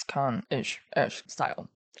Genghis Khan-ish style.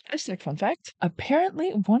 Hashtag fun fact. Apparently,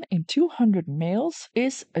 1 in 200 males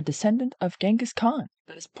is a descendant of Genghis Khan.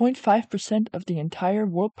 That is 0.5% of the entire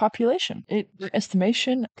world population. For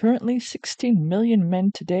estimation, currently 16 million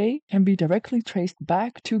men today can be directly traced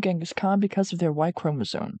back to Genghis Khan because of their Y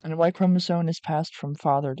chromosome. And the Y chromosome is passed from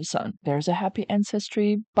father to son. There's a happy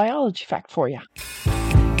ancestry biology fact for you.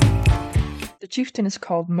 The chieftain is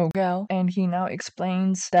called Mogel, and he now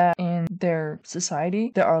explains that in their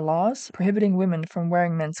society, there are laws prohibiting women from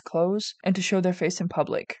wearing men's clothes and to show their face in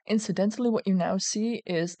public. Incidentally, what you now see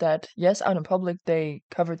is that, yes, out in public they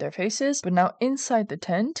covered their faces, but now inside the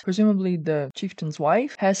tent, presumably the chieftain's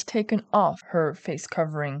wife has taken off her face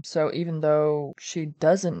covering. So even though she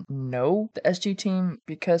doesn't know the SG team,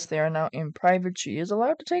 because they are now in private, she is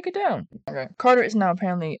allowed to take it down. Okay. Carter is now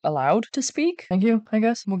apparently allowed to speak. Thank you, I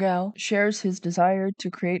guess. Mogel shares his his desire to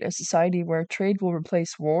create a society where trade will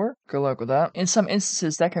replace war. Good luck with that. In some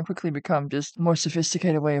instances, that can quickly become just a more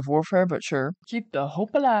sophisticated way of warfare, but sure. Keep the hope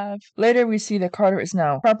alive. Later, we see that Carter is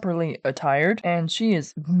now properly attired, and she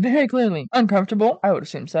is very clearly uncomfortable. I would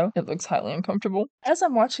assume so. It looks highly uncomfortable. As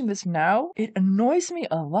I'm watching this now, it annoys me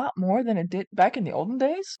a lot more than it did back in the olden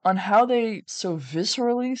days on how they so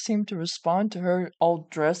viscerally seem to respond to her all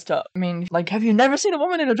dressed up. I mean, like, have you never seen a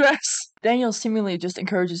woman in a dress? Daniel seemingly just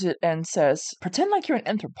encourages it and says, pretend like you're an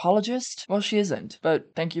anthropologist. Well, she isn't, but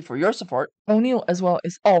thank you for your support. O'Neill as well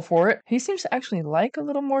is all for it. He seems to actually like a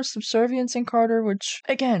little more subservience in Carter, which,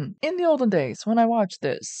 again, in the olden days when I watched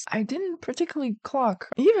this, I didn't particularly clock,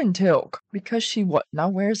 even Tilk, because she now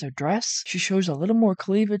wears a dress. She shows a little more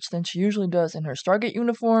cleavage than she usually does in her Stargate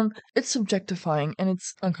uniform. It's subjectifying and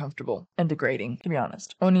it's uncomfortable and degrading, to be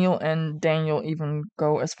honest. O'Neill and Daniel even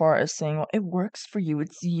go as far as saying, well, it works for you,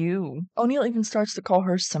 it's you. O'Neill even starts to call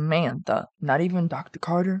her Samantha, not even Dr.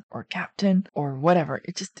 Carter or Captain or whatever.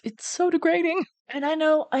 It's so degrading. And I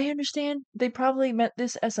know, I understand, they probably meant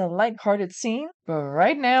this as a light-hearted scene, but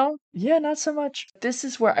right now, yeah, not so much. This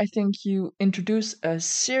is where I think you introduce a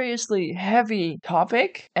seriously heavy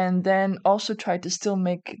topic and then also try to still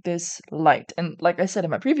make this light. And like I said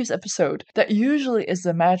in my previous episode, that usually is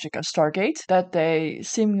the magic of Stargate, that they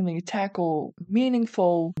seemingly tackle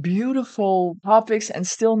meaningful, beautiful topics and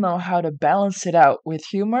still know how to balance it out with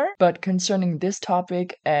humor. But concerning this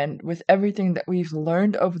topic and with everything that we've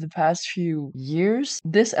learned over the past few years,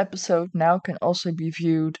 this episode now can also be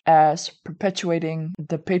viewed as perpetuating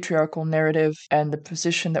the patriarchal narrative and the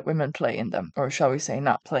position that women play in them, or shall we say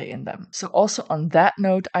not play in them. So also on that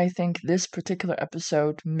note, I think this particular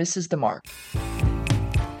episode misses the mark.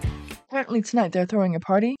 Apparently tonight they're throwing a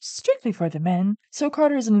party, strictly for the men, so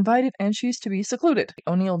Carter is invited and she's to be secluded.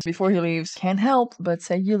 O'Neill, before he leaves, can't help but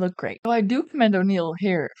say you look great. So I do commend O'Neill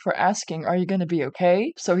here for asking, are you gonna be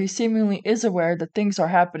okay? So he seemingly is aware that things are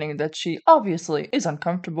happening that she obviously is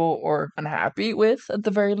uncomfortable or unhappy with, at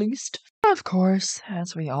the very least. Of course,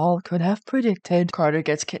 as we all could have predicted, Carter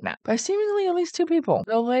gets kidnapped by seemingly at least two people,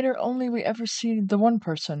 though later only we ever see the one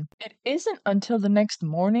person. It isn't until the next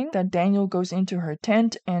morning that Daniel goes into her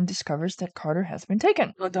tent and discovers that Carter has been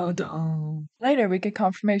taken. Dun-dun-dun. Later we get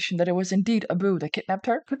confirmation that it was indeed Abu that kidnapped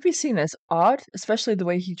her. Could be seen as odd, especially the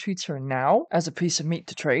way he treats her now as a piece of meat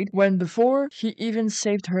to trade, when before he even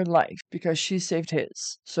saved her life because she saved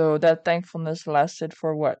his. So that thankfulness lasted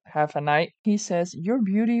for what, half a night? He says, your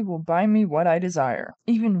beauty will buy me what I desire,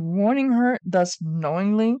 even warning her, thus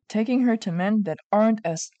knowingly taking her to men that aren't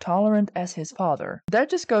as tolerant as his father. That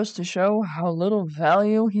just goes to show how little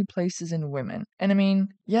value he places in women. And I mean,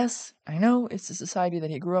 yes, I know it's the society that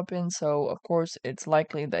he grew up in, so of course it's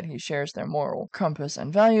likely that he shares their moral compass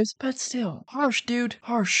and values, but still, harsh, dude,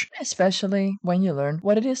 harsh, especially when you learn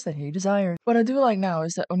what it is that he desires. What I do like now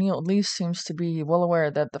is that O'Neill at least seems to be well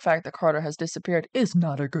aware that the fact that Carter has disappeared is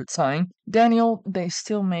not a good sign. Daniel, they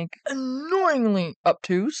still make annoyingly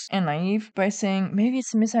obtuse and naive by saying, maybe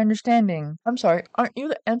it's a misunderstanding. I'm sorry, aren't you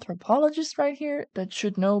the anthropologist right here that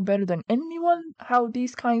should know better than anyone how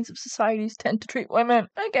these kinds of societies tend to treat women?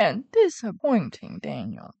 Again, disappointing,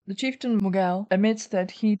 Daniel. The chieftain Mughal admits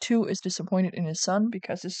that he too is disappointed in his son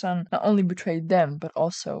because his son not only betrayed them but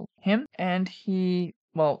also him, and he,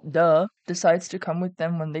 well, decides to come with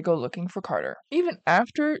them when they go looking for Carter. Even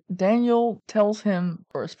after Daniel tells him,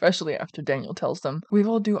 or especially after Daniel tells them, we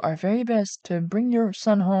will do our very best to bring your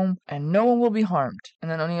son home and no one will be harmed. And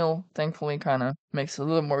then O'Neill thankfully kind of makes it a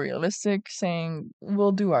little more realistic, saying,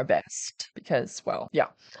 we'll do our best. Because, well, yeah.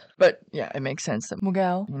 But yeah, it makes sense that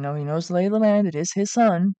Mughal, he knows the lay of the land, it is his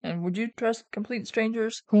son. And would you trust complete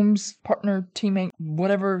strangers whom's partner, teammate,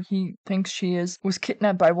 whatever he thinks she is, was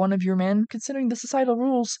kidnapped by one of your men? Considering the societal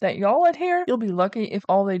rules that y'all adhere, you'll be lucky if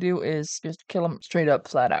all they do is just kill him straight up,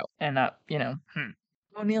 flat out, and not,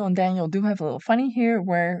 O'Neill and Daniel do have a little funny here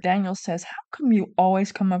where Daniel says, how come you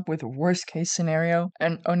always come up with a worst case scenario?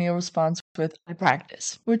 And O'Neill responds with, I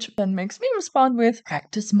practice. Which then makes me respond with,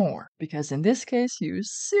 practice more. Because in this case, you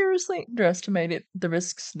seriously underestimated the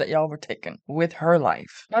risks that y'all were taking with her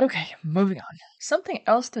life. But okay, moving on. Something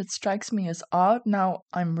else that strikes me as odd now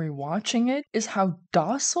I'm rewatching it is how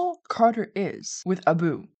docile Carter is with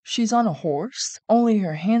Abu. She's on a horse, only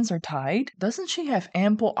her hands are tied. Doesn't she have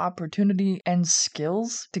ample opportunity and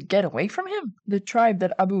skills to get away from him? The tribe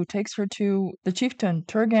that Abu takes her to, the chieftain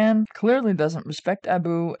Turgan, clearly doesn't respect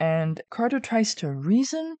Abu, and Carter tries to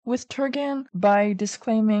reason with Turgan by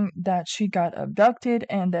disclaiming that she got abducted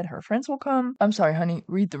and that her friends will come. I'm sorry, honey,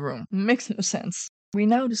 read the room. Makes no sense. We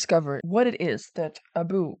now discover what it is that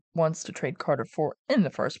Abu wants to trade Carter for in the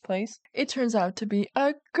first place. It turns out to be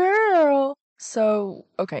a girl. So,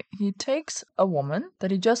 okay, he takes a woman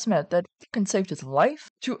that he just met that can save his life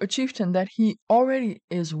to a chieftain that he already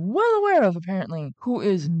is well aware of, apparently, who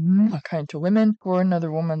is not kind to women, for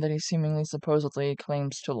another woman that he seemingly supposedly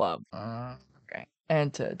claims to love. Okay.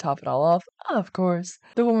 And to top it all off, of course,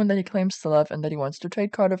 the woman that he claims to love and that he wants to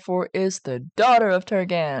trade Carter for is the daughter of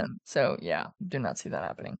Turgan. So, yeah, do not see that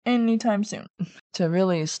happening anytime soon. To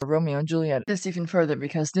really Romeo and Juliet this even further,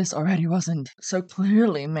 because this already wasn't so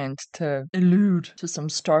clearly meant to allude to some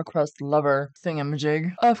star-crossed lover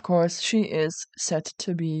thingamajig. Of course, she is set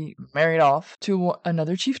to be married off to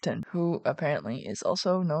another chieftain, who apparently is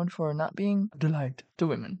also known for not being a delight to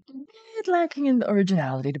women. A bit lacking in the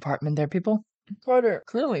originality department there, people. Carter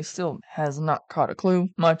clearly still has not caught a clue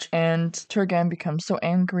much, and Turgan becomes so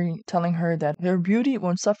angry, telling her that her beauty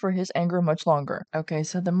won't suffer his anger much longer. Okay,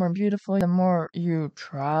 so the more beautiful, the more you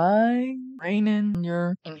try rein in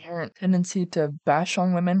your inherent tendency to bash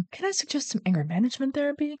on women. Can I suggest some anger management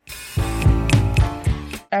therapy?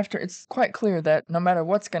 After it's quite clear that no matter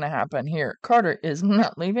what's gonna happen here, Carter is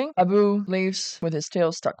not leaving, Abu leaves with his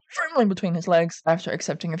tail stuck firmly between his legs after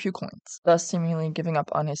accepting a few coins, thus seemingly giving up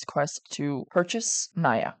on his quest to purchase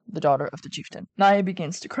Naya, the daughter of the chieftain. Naya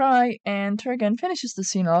begins to cry, and Turgan finishes the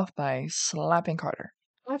scene off by slapping Carter.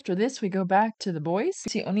 After this, we go back to the boys. We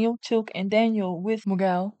see O'Neill, Tilk, and Daniel with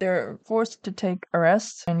Mughal. They're forced to take a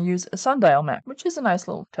rest and use a sundial map, which is a nice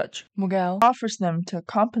little touch. Mughal offers them to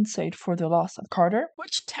compensate for the loss of Carter,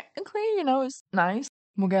 which technically, is nice.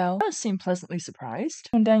 Mughal does seem pleasantly surprised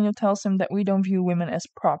when Daniel tells him that we don't view women as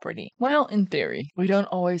property. Well, in theory, we don't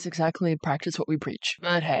always exactly practice what we preach.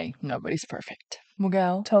 But hey, nobody's perfect.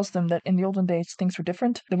 Mughal tells them that in the olden days things were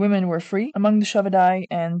different. The women were free among the Shavadai,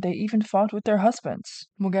 and they even fought with their husbands.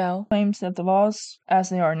 Mughal claims that the laws, as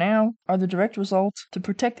they are now, are the direct result to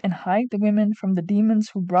protect and hide the women from the demons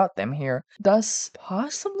who brought them here, thus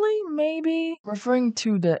possibly, maybe, referring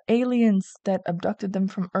to the aliens that abducted them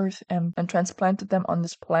from Earth and transplanted them on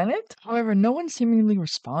this planet. However, no one seemingly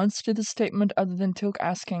responds to this statement other than Tilk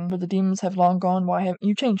asking, but the demons have long gone, why haven't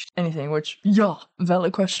you changed anything? Which, yeah,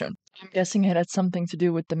 valid question. I'm guessing it had something to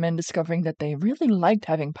do with the men discovering that they really liked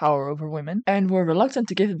having power over women and were reluctant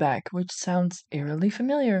to give it back, which sounds eerily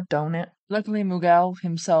familiar, don't it? Luckily, Mughal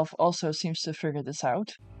himself also seems to figure this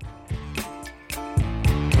out.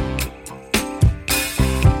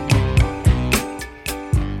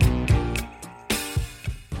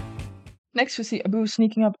 Next, we see Abu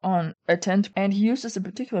sneaking up on a tent, and he uses a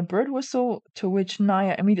particular bird whistle, to which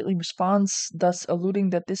Naya immediately responds, thus alluding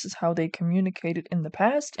that this is how they communicated in the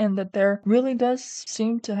past, and that there really does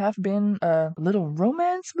seem to have been a little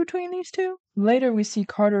romance between these two. Later, we see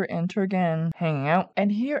Carter and Turgan hanging out,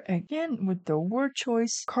 and here again with the word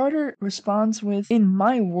choice, Carter responds with, "In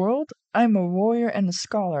my world, I'm a warrior and a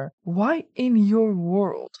scholar." Why in your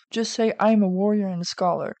world? Just say I'm a warrior and a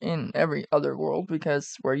scholar in every other world,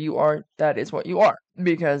 because where you are, that is what you are.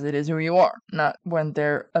 Because it is who you are, not when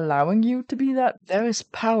they're allowing you to be that. There is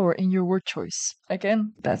power in your word choice.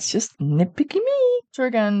 Again, that's just nitpicky me.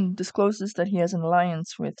 Turgan discloses that he has an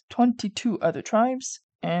alliance with 22 other tribes,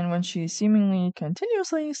 and when she seemingly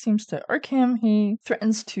continuously seems to irk him, he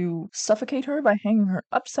threatens to suffocate her by hanging her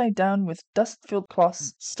upside down with dust-filled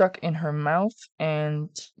cloths stuck in her mouth, and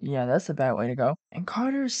yeah, that's a bad way to go. And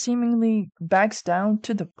Carter seemingly backs down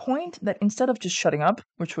to the point that instead of just shutting up,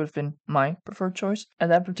 which would have been my preferred choice at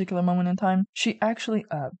that particular moment in time, she actually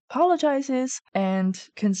apologizes and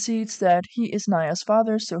concedes that he is Naya's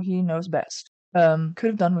father, so he knows best.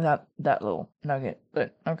 Could have done without that little nugget,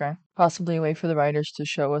 but okay. Possibly a way for the writers to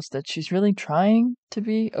show us that she's really trying to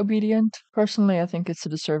be obedient. Personally, I think it's a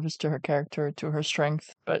disservice to her character, to her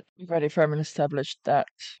strength, but we've already firmly established that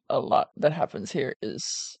a lot that happens here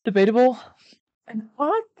is debatable. An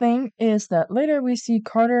odd thing is that later we see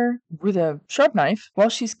Carter with a sharp knife while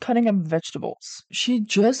she's cutting up vegetables. She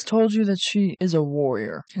just told you that she is a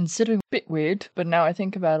warrior. Considering a bit weird, but now I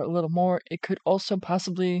think about it a little more, it could also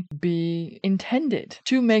possibly be intended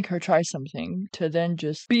to make her try something, to then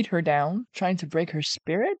just beat her down, trying to break her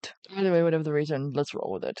spirit. Either way, whatever the reason, let's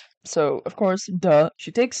roll with it. So, of course,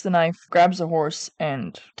 she takes the knife, grabs a horse,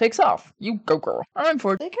 and takes off. You go, girl. I'm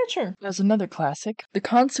for it. They catch her. There's another classic. The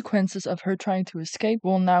consequences of her trying to escape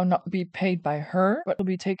will now not be paid by her, but will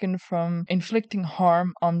be taken from inflicting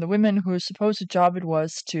harm on the women whose supposed job it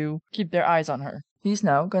was to keep their eyes on her. He's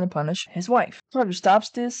now going to punish his wife. Carter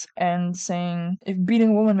stops this and saying, if beating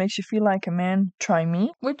a woman makes you feel like a man, try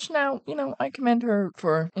me. Which now, I commend her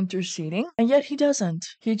for interceding. And yet he doesn't.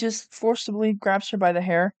 He just forcibly grabs her by the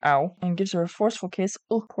hair, ow, and gives her a forceful kiss,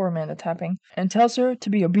 oh, poor Amanda tapping, and tells her to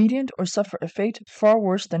be obedient or suffer a fate far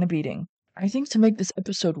worse than a beating. I think to make this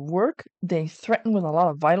episode work, they threaten with a lot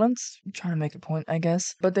of violence, trying to make a point, I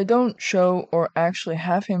guess, but they don't show or actually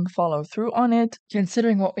have him follow through on it.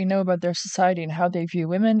 Considering what we know about their society and how they view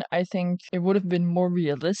women, I think it would have been more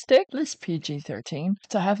realistic, less PG-13,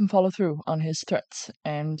 to have him follow through on his threats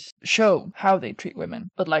and show how they treat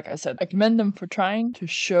women. But like I said, I commend them for trying to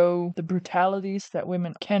show the brutalities that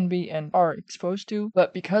women can be and are exposed to,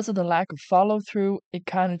 but because of the lack of follow through, it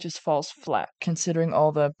kind of just falls flat, considering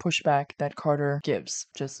all the pushback that Carter gives.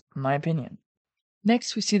 Just my opinion.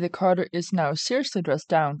 Next, we see that Carter is now seriously dressed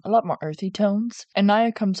down, a lot more earthy tones, and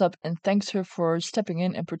Naya comes up and thanks her for stepping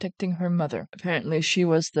in and protecting her mother. Apparently, she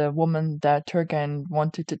was the woman that Turgan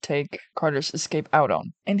wanted to take Carter's escape out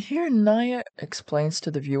on. And here Naya explains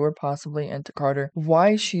to the viewer, possibly, and to Carter,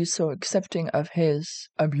 why she's so accepting of his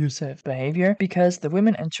abusive behavior, because the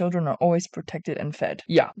women and children are always protected and fed.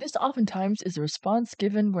 Yeah, this oftentimes is a response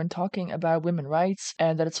given when talking about women's rights,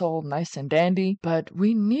 and that it's all nice and dandy, but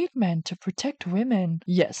we need men to protect women.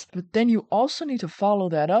 Yes, but then you also need to follow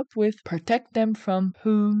that up with protect them from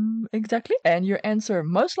whom exactly? And your answer,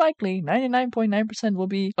 most likely, 99.9% will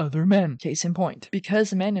be other men. Case in point.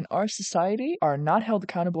 Because men in our society are not held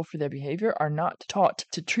accountable for their behavior, are not taught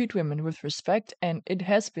to treat women with respect, and it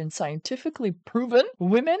has been scientifically proven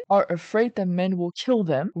women are afraid that men will kill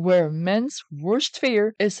them, where men's worst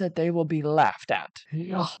fear is that they will be laughed at.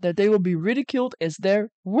 Ugh, that they will be ridiculed is their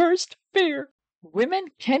worst fear. Women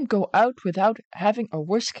can't go out without having a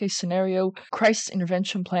worst case scenario crisis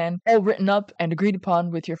intervention plan all written up and agreed upon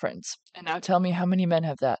with your friends. And now tell me how many men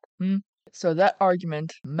have that? So that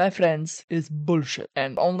argument, my friends, is bullshit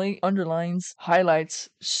and only underlines, highlights,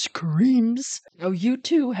 screams how you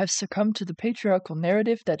too have succumbed to the patriarchal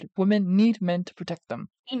narrative that women need men to protect them.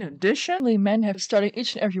 In addition, men have started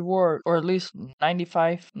each and every war, or at least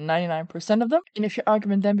 95, 99% of them. And if your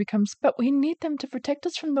argument then becomes, but we need them to protect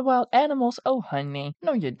us from the wild animals, oh honey,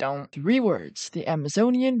 no you don't. 3 words, the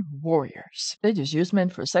Amazonian warriors. They just use men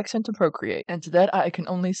for sex and to procreate. And to that I can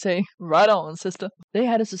only say, right on, sister. They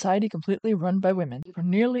had a society completely run by women. For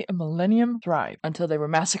nearly a millennium thrived, until they were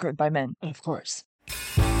massacred by men, of course.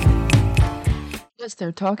 As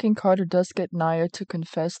they're talking, Carter does get Naya to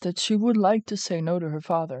confess that she would like to say no to her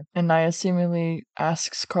father, and Naya seemingly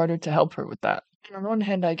asks Carter to help her with that. And on one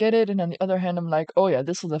hand, I get it, and on the other hand, I'm like, oh yeah,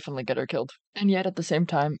 this will definitely get her killed. And yet, at the same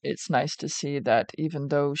time, it's nice to see that even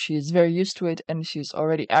though she's very used to it and she's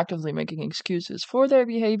already actively making excuses for their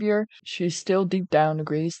behavior, she still deep down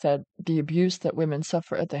agrees that the abuse that women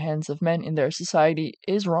suffer at the hands of men in their society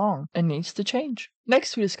is wrong and needs to change.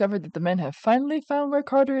 Next, we discover that the men have finally found where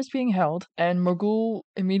Carter is being held, and Morgul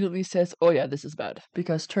immediately says, oh yeah, this is bad,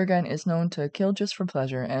 because Turgan is known to kill just for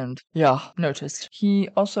pleasure, and yeah, noticed. He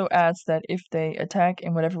also adds that if they attack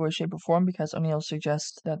in whatever way, shape, or form, because O'Neill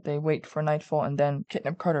suggests that they wait for nightfall and then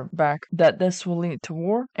kidnap Carter back, that this will lead to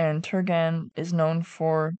war, and Turgan is known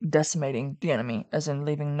for decimating the enemy, as in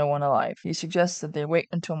leaving no one alive. He suggests that they wait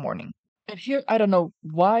until morning. And here, I don't know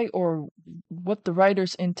why or what the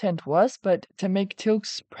writer's intent was, but to make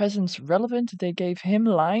Tilk's presence relevant, they gave him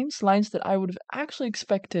lines that I would have actually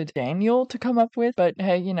expected Daniel to come up with, but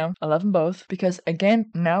hey, I love them both, because again,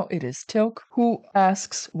 now it is Tilk who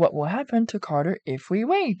asks what will happen to Carter if we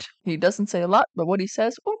wait. He doesn't say a lot, but what he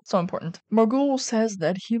says, oh, so important. Morgul says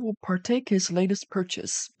that he will partake his latest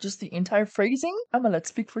purchase. Just the entire phrasing, I'ma let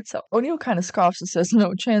speak for itself. O'Neill kind of scoffs and says,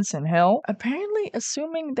 no chance in hell, apparently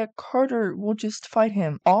assuming that Carter will just fight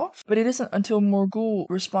him off, but it isn't until Morgul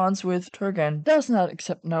responds with Turgan does not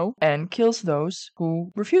accept no and kills those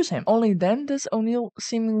who refuse him. Only then does O'Neill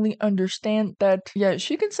seemingly understand that, yeah,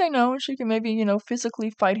 she can say no, she can maybe,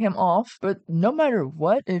 physically fight him off, but no matter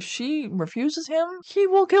what, if she refuses him, he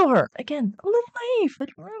will kill her. Again, a little naive, but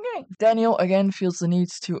okay. Daniel again feels the need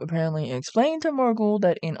to apparently explain to Morgul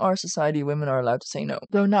that in our society, women are allowed to say no.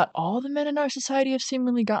 Though not all the men in our society have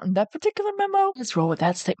seemingly gotten that particular memo, let's roll with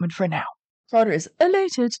that statement for now. Carter is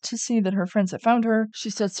elated to see that her friends have found her. She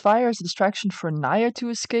sets fire as a distraction for Naya to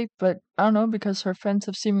escape, but I don't know, because her friends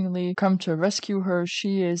have seemingly come to rescue her,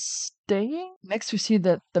 she is staying? Next, we see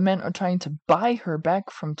that the men are trying to buy her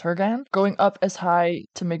back from Turgan, going up as high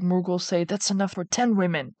to make Morgul say that's enough for 10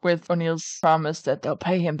 women, with O'Neill's promise that they'll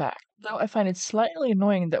pay him back. Though I find it slightly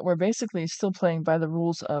annoying that we're basically still playing by the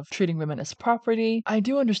rules of treating women as property, I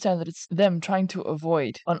do understand that it's them trying to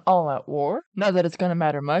avoid an all-out war. Not that it's gonna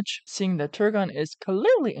matter much, seeing that Turgon is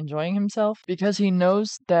clearly enjoying himself, because he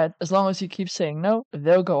knows that as long as he keeps saying no,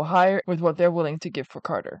 they'll go higher with what they're willing to give for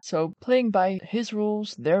Carter. So playing by his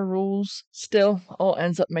rules, their rules, still all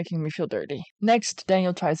ends up making me feel dirty. Next,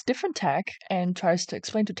 Daniel tries different tack and tries to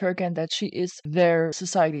explain to Turgan that she is their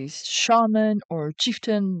society's shaman or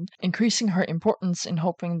chieftain, increasing her importance in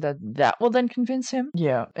hoping that will then convince him.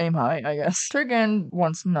 Yeah, aim high, I guess. Turgan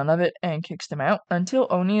wants none of it and kicks them out until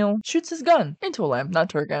O'Neill shoots his gun into a lamp. Not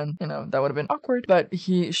Turgan, that would have been awkward, but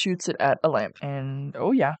he shoots it at a lamp. And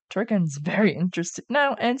oh yeah, Turgan's very interested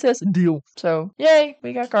now and says deal. So yay,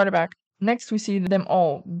 we got Carter back. Next, we see them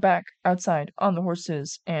all back outside on the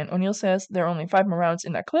horses, and O'Neill says there are only 5 more rounds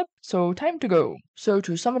in that clip, so time to go. So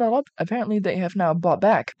to sum it all up, apparently they have now bought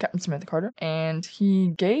back Captain Smith Carter, and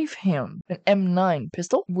he gave him an M9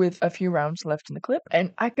 pistol with a few rounds left in the clip.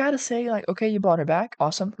 And I gotta say, okay, you bought her back,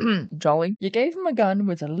 awesome, jolly. You gave him a gun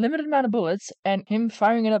with a limited amount of bullets, and him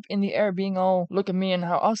firing it up in the air being all, look at me and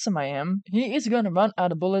how awesome I am, he is gonna run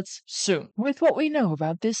out of bullets soon. With what we know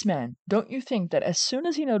about this man, don't you think that as soon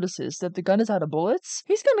as he notices that the gun is out of bullets,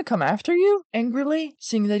 he's gonna come after you angrily,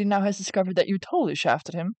 seeing that he now has discovered that you totally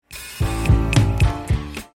shafted him?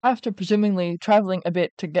 After presumably traveling a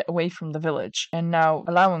bit to get away from the village, and now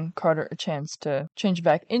allowing Carter a chance to change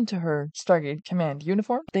back into her Stargate Command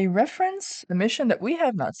uniform, they reference the mission that we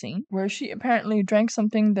have not seen, where she apparently drank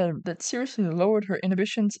something that seriously lowered her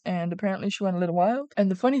inhibitions, and apparently she went a little wild. And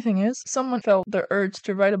the funny thing is, someone felt the urge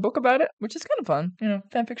to write a book about it, which is kind of fun,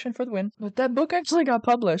 fanfiction for the win. But that book actually got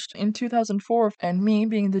published in 2004, and me,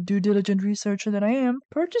 being the due diligent researcher that I am,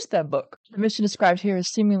 purchased that book. The mission described here is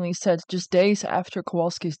seemingly set just days after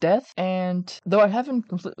Kowalski's death, and though I haven't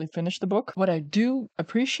completely finished the book, what I do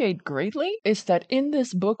appreciate greatly is that in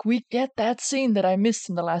this book we get that scene that I missed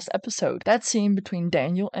in the last episode, that scene between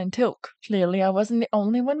Daniel and Tilk. Clearly I wasn't the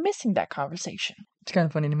only one missing that conversation. It's kind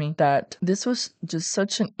of funny to me that this was just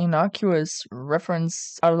such an innocuous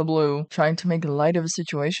reference out of the blue, trying to make light of a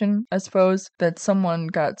situation, I suppose, that someone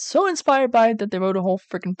got so inspired by it that they wrote a whole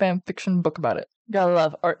freaking fan fiction book about it. Gotta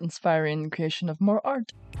love art inspiring the creation of more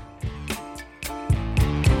art.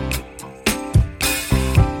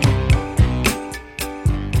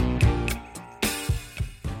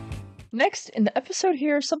 Next, in the episode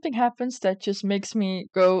here, something happens that just makes me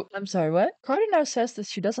go, I'm sorry, what? Carter now says that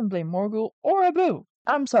she doesn't blame Morgul or Abu.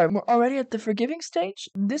 I'm sorry, we're already at the forgiving stage?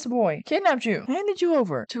 This boy kidnapped you, handed you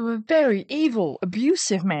over to a very evil,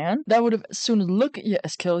 abusive man that would have as soon look at you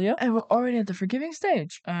as kill you, and we're already at the forgiving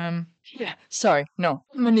stage. Yeah, sorry, no,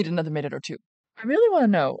 I'm gonna need another minute or two. I really want to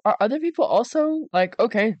know, are other people also like,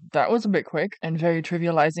 okay, that was a bit quick and very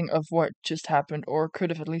trivializing of what just happened, or could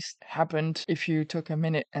have at least happened if you took a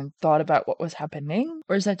minute and thought about what was happening?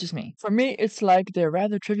 Or is that just me? For me, it's like they're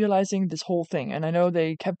rather trivializing this whole thing, and I know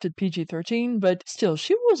they kept it PG-13, but still,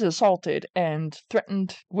 she was assaulted and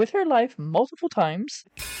threatened with her life multiple times.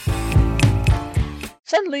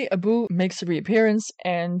 Suddenly, Abu makes a reappearance,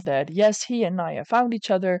 and that yes, he and Naya found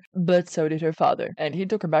each other, but so did her father. And he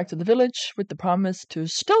took her back to the village with the promise to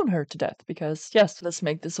stone her to death, because yes, let's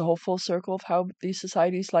make this a whole full circle of how these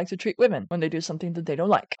societies like to treat women when they do something that they don't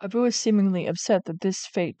like. Abu is seemingly upset that this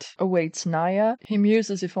fate awaits Naya. He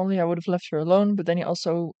muses if only I would have left her alone, but then he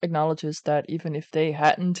also acknowledges that even if they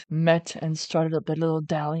hadn't met and started up their little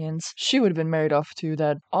dalliance, she would have been married off to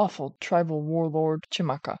that awful tribal warlord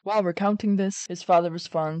Chimaka. While recounting this, his father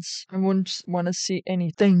responds, I wouldn't want to see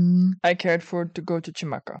anything I cared for to go to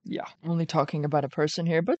Chimaka. Yeah, only talking about a person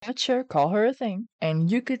here, but sure, call her a thing. And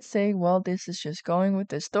you could say, well, this is just going with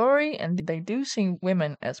the story, and they do see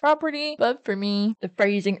women as property, but for me, the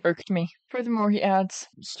phrasing irked me. Furthermore, he adds,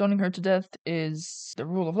 stoning her to death is the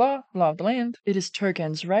rule of law of the land. It is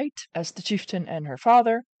Turgan's right, as the chieftain and her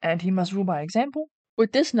father, and he must rule by example.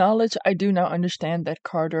 With this knowledge, I do now understand that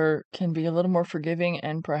Carter can be a little more forgiving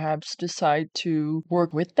and perhaps decide to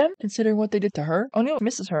work with them, considering what they did to her. O'Neill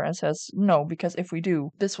misses her and says, no, because if we do,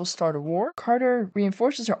 this will start a war. Carter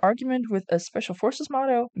reinforces her argument with a Special Forces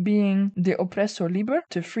motto, being de oppressor liber,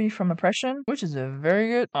 to free from oppression, which is a very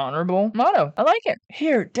good, honorable motto. I like it.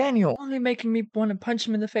 Here, Daniel, only making me want to punch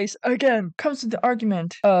him in the face again, comes to the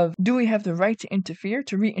argument of, do we have the right to interfere,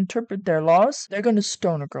 to reinterpret their laws? They're going to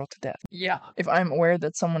stone a girl to death. Yeah, if I'm aware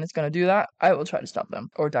that someone is going to do that, I will try to stop them,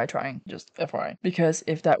 or die trying, just FYI. Because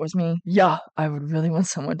if that was me, yeah, I would really want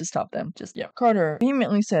someone to stop them. Just, yeah. Carter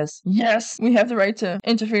vehemently says, yes, we have the right to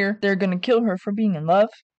interfere. They're going to kill her for being in love.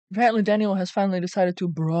 Apparently, Daniel has finally decided to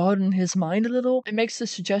broaden his mind a little and makes the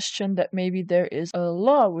suggestion that maybe there is a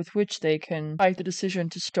law with which they can fight the decision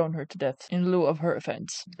to stone her to death in lieu of her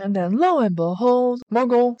offense. And then, lo and behold,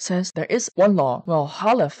 Morgul says there is one law. Well,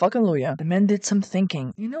 hallelujah. The men did some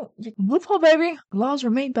thinking. Loophole, baby. Laws were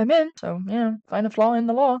made by men. So, yeah, find a flaw in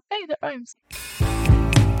the law. Hey, that rhymes.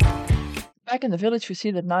 Back in the village, we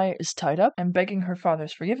see that Naya is tied up and begging her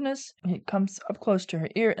father's forgiveness. He comes up close to her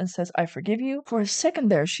ear and says, "I forgive you." For a second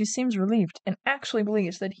there, she seems relieved and actually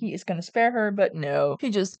believes that he is going to spare her, but no. He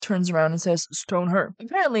just turns around and says, "Stone her."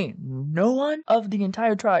 Apparently, no one of the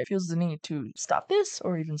entire tribe feels the need to stop this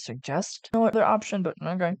or even suggest no other option, but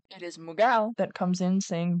okay. It is Mughal that comes in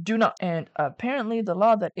saying, "Do not." And apparently, the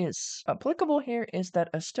law that is applicable here is that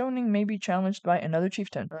a stoning may be challenged by another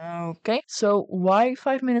chieftain. Okay, so why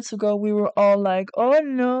 5 minutes ago we were all like, "Oh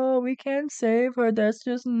no, we can't save her, there's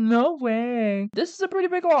just no way." This is a pretty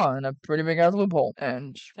big law and a pretty big ass loophole,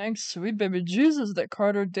 and thanks sweet baby Jesus that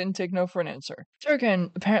Carter didn't take no for an answer.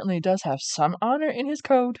 Turgan apparently does have some honor in his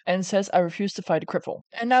code and says, "I refuse to fight a cripple."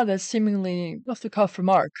 And now that seemingly off-the-cuff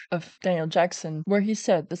remark of Daniel Jackson, where he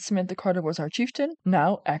said that Samantha Carter was our chieftain,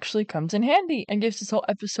 now actually comes in handy and gives this whole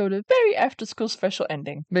episode a very after-school special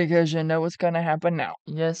ending, because you know what's gonna happen now.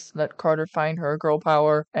 Yes, let Carter find her girl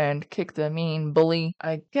power and kick the mean bully.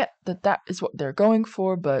 I get that that is what they're going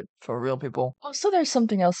for, but for real people. Also, there's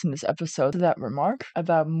something else in this episode to that remark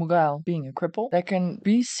about Mughal being a cripple that can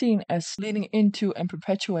be seen as leading into and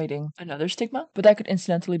perpetuating another stigma, but that could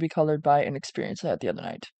incidentally be colored by an experience I had the other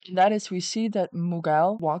night. And that is, we see that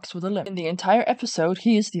Mughal walks with a limp. In the entire episode,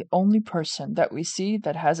 he is the only person that we see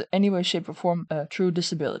that has in any way, shape, or form a true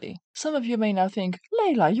disability. Some of you may now think,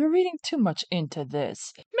 "Layla, you're reading too much into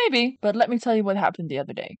this." Maybe, but let me tell you what happened the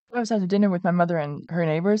other day. I was at a dinner with my mother and her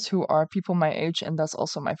neighbors, who are people my age and thus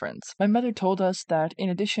also my friends. My mother told us that in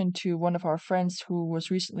addition to one of our friends who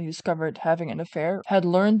was recently discovered having an affair, had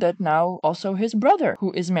learned that now also his brother,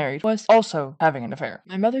 who is married, was also having an affair.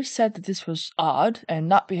 My mother said that this was odd and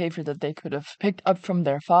not behavior that they could have picked up from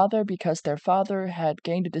their father, because their father had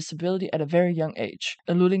gained a disability at a very young age,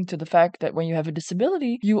 alluding to the fact that when you have a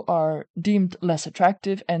disability, you are deemed less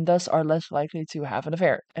attractive and thus are less likely to have an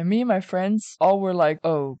affair. And me and my friends all were like,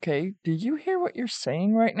 "Okay, do you hear what you're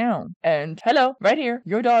saying right now?" And hello, right here,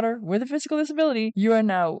 your daughter with a physical disability, you are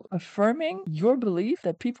now affirming your belief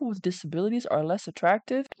that people with disabilities are less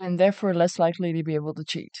attractive and therefore less likely to be able to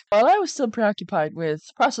cheat. While I was still preoccupied with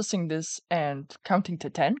processing this and counting to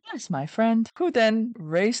 10, there's my friend, who then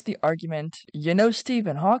raised the argument,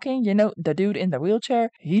 Stephen Hawking, the dude in the wheelchair,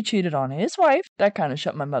 he cheated on his wife. That kind of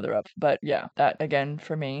shut my mother up. But yeah, that again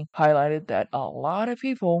for me highlighted that a lot of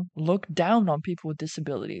people look down on people with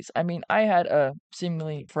disabilities. I mean, I had a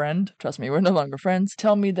seemingly friend, trust me, we're no longer friends,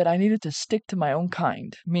 tell me that I needed to stick to my own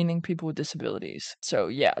kind, meaning people with disabilities. So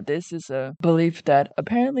yeah, this is a belief that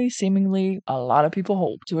apparently, seemingly, a lot of people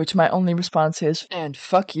hold. To which my only response is, and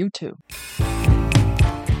fuck you too.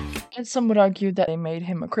 And some would argue that they made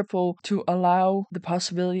him a cripple to allow the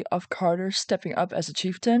possibility of Carter stepping up as a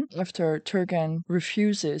chieftain after Turgan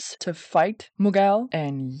refuses to fight Mughal.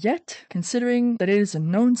 And yet, considering that it is a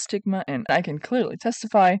known stigma, and I can clearly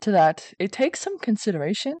testify to that, it takes some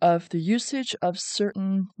consideration of the usage of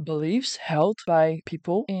certain beliefs held by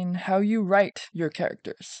people in how you write your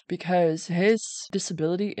characters. Because his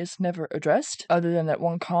disability is never addressed, other than that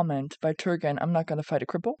one comment by Turgan, "I'm not going to fight a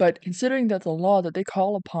cripple." But considering that the law that they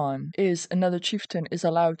call upon is another chieftain is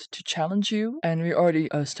allowed to challenge you, and we already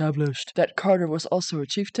established that Carter was also a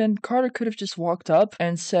chieftain, Carter could have just walked up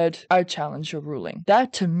and said, "I challenge your ruling."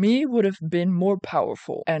 That to me would have been more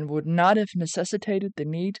powerful and would not have necessitated the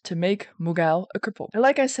need to make Mughal a cripple. And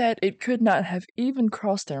like I said, it could not have even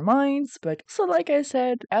crossed their minds, but so like I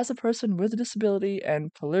said, as a person with a disability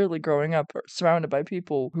and clearly growing up surrounded by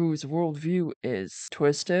people whose worldview is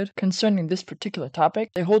twisted concerning this particular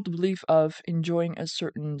topic, they hold the belief of enjoying a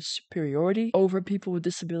certain superiority over people with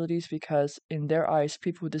disabilities because in their eyes,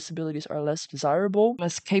 people with disabilities are less desirable,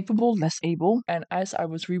 less capable, less able. And as I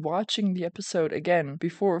was rewatching the episode again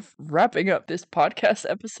before wrapping up this podcast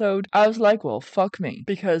episode, I was like, well, fuck me.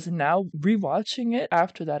 Because now rewatching it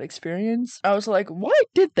after that experience, I was like, why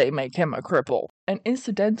did they make him a cripple? And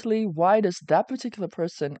incidentally, why does that particular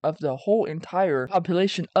person of the whole entire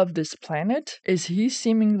population of this planet, is he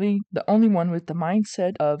seemingly the only one with the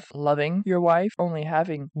mindset of loving your wife, only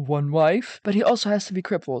having one wife, but he also has to be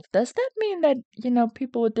crippled? Does that mean that,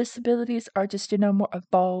 people with disabilities are just, more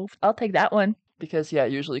evolved? I'll take that one. Because, yeah,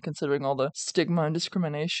 usually considering all the stigma and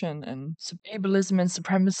discrimination and ableism and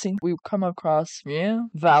supremacy we come across, yeah,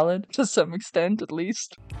 valid to some extent at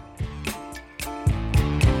least.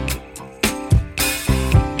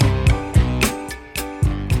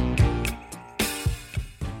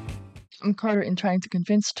 Carter, in trying to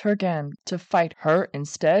convince Turgan to fight her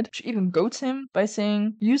instead, she even goads him by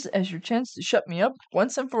saying, "Use it as your chance to shut me up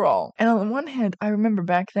once and for all." And on one hand, I remember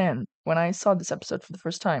back then, when I saw this episode for the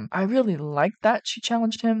first time. I really liked that she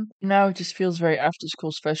challenged him. Now it just feels very after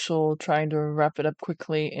school special, trying to wrap it up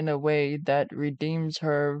quickly in a way that redeems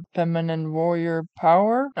her feminine warrior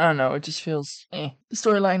power. I don't know, it just feels eh. The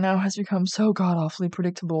storyline now has become so god-awfully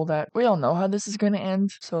predictable that we all know how this is going to end,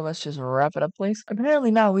 so let's just wrap it up, please.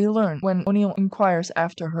 Apparently now we learn, when O'Neill inquires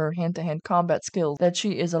after her hand-to-hand combat skills, that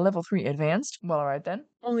she is a level 3 advanced. Well, alright then.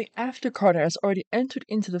 Only after Carter has already entered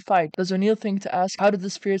into the fight does O'Neill think to ask, how do the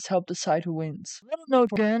spirits help decide who wins? Little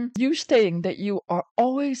note again, you stating that you are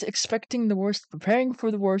always expecting the worst, preparing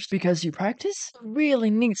for the worst because you practice?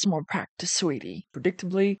 Really needs more practice, sweetie.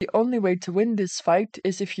 Predictably, the only way to win this fight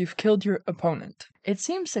is if you've killed your opponent. It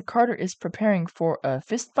seems that Carter is preparing for a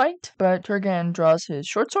fist fight, but Turgan draws his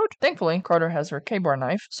short sword. Thankfully, Carter has her K-bar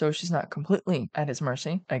knife, so she's not completely at his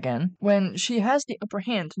mercy, again. When she has the upper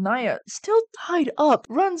hand, Naya, still tied up,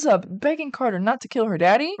 runs up, begging Carter not to kill her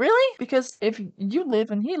daddy. Really? Because if you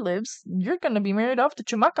live and he lives, you're gonna be married off to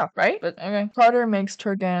Chumaka, right? But okay. Carter makes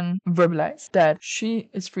Turgan verbalize that she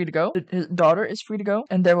is free to go, that his daughter is free to go,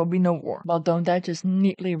 and there will be no war. Well, don't that just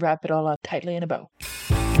neatly wrap it all up tightly in a bow?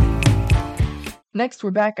 Next,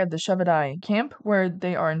 we're back at the Shavadai camp, where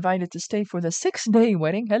they are invited to stay for the 6-day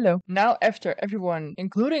wedding. Hello. Now, after everyone,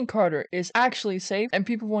 including Carter, is actually safe and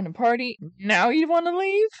people want to party, now you want to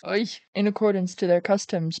leave? Oy. In accordance to their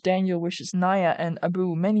customs, Daniel wishes Naya and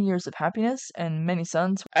Abu many years of happiness and many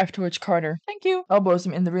sons, after which Carter, thank you, elbows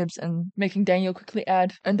him in the ribs and making Daniel quickly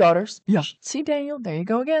add, and daughters. Yeah. See, Daniel, there you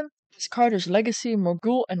go again. As Carter's legacy,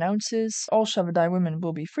 Morgul announces all Shavadai women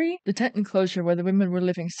will be free. The tent enclosure where the women were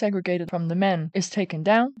living segregated from the men is taken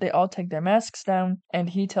down. They all take their masks down, and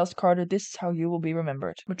he tells Carter, this is how you will be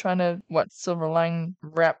remembered. We're trying to, silver line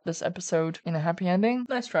wrap this episode in a happy ending?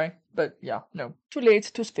 Nice try. But yeah, no. Too late,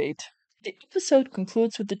 too spät. The episode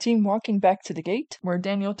concludes with the team walking back to the gate, where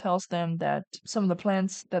Daniel tells them that some of the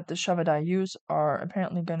plants that the Shavadai use are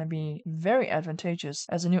apparently going to be very advantageous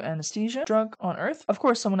as a new anesthesia drug on Earth. Of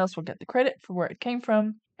course, someone else will get the credit for where it came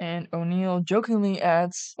from. And O'Neill jokingly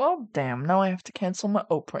adds, well, damn, now I have to cancel my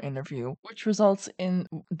Oprah interview, which results in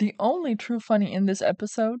the only true funny in this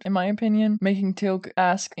episode, in my opinion, making Teal'c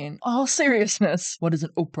ask in all seriousness, what is an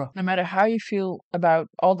Oprah? No matter how you feel about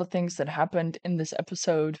all the things that happened in this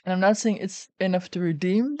episode, and I'm not saying it's enough to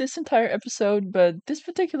redeem this entire episode, but this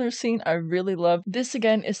particular scene I really love. This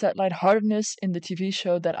again is that lightheartedness in the TV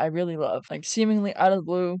show that I really love. Like, seemingly out of the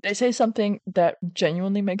blue, they say something that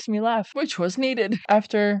genuinely makes me laugh, which was needed.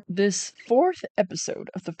 After this 4th episode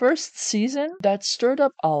of the 1st season that stirred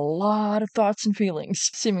up a lot of thoughts and feelings,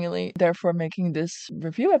 seemingly therefore making this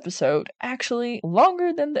review episode actually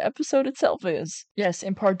longer than the episode itself is. Yes,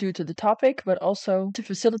 in part due to the topic, but also to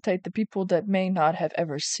facilitate the people that may not have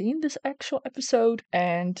ever seen this actual episode,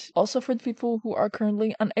 and also for the people who are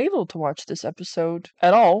currently unable to watch this episode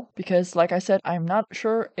at all, because like I said, I'm not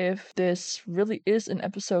sure if this really is an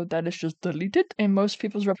episode that is just deleted in most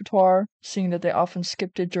people's repertoire, seeing that they often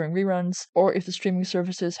skipped it during reruns, or if the streaming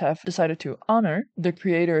services have decided to honor the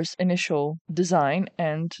creator's initial design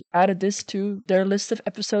and added this to their list of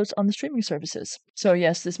episodes on the streaming services. So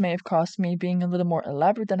yes, this may have cost me being a little more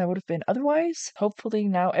elaborate than I would have been otherwise. Hopefully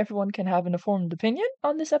now everyone can have an informed opinion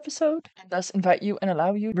on this episode, and thus invite you and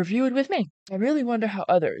allow you to review it with me. I really wonder how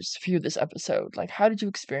others view this episode. Like, how did you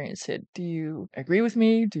experience it? Do you agree with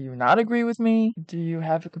me? Do you not agree with me? Do you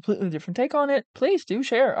have a completely different take on it? Please do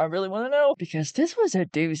share. I really want to know, because this was a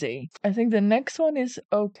doozy. I think the next one is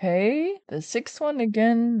okay. The 6th one,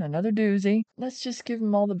 again, another doozy. Let's just give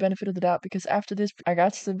them all the benefit of the doubt, because after this, I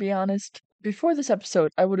got to be honest, before this episode,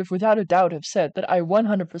 I would have without a doubt have said that I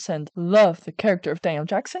 100% love the character of Daniel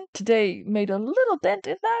Jackson. Today made a little dent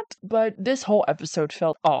in that, but this whole episode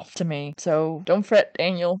felt off to me. So don't fret,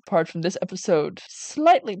 Daniel, apart from this episode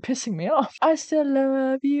slightly pissing me off. I still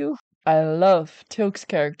love you. I love Teal'c's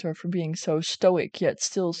character for being so stoic, yet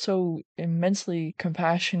still so immensely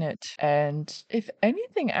compassionate, and if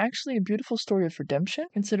anything, actually a beautiful story of redemption,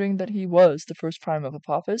 considering that he was the first prime of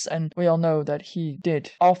Apophis, and we all know that he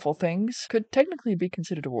did awful things, could technically be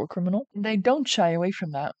considered a war criminal. They don't shy away from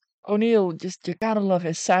that. O'Neill, just, you gotta love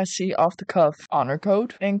his sassy, off-the-cuff honor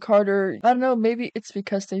code. And Carter, I don't know, maybe it's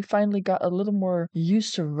because they finally got a little more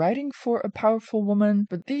used to writing for a powerful woman,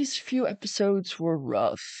 but these few episodes were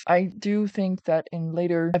rough. I do think that in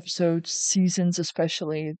later episodes, seasons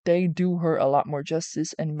especially, they do her a lot more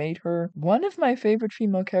justice and made her one of my favorite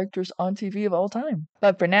female characters on TV of all time.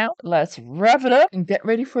 But for now, let's wrap it up and get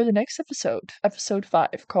ready for the next episode. Episode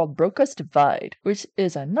 5, called Broca's Divide, which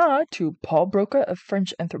is a nod to Paul Broca of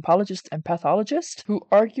French anthropology, anthropologists and pathologists who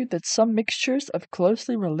argued that some mixtures of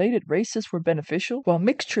closely related races were beneficial, while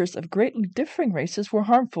mixtures of greatly differing races were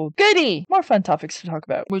harmful. Goody! More fun topics to talk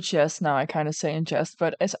about. Which, yes, now I kind of say in jest,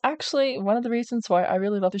 but it's actually one of the reasons why I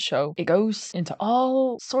really love the show. It goes into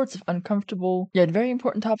all sorts of uncomfortable, yet very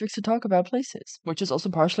important topics to talk about places, which is also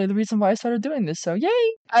partially the reason why I started doing this, so yay!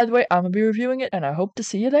 Either way, I'm gonna be reviewing it, and I hope to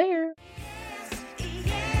see you there.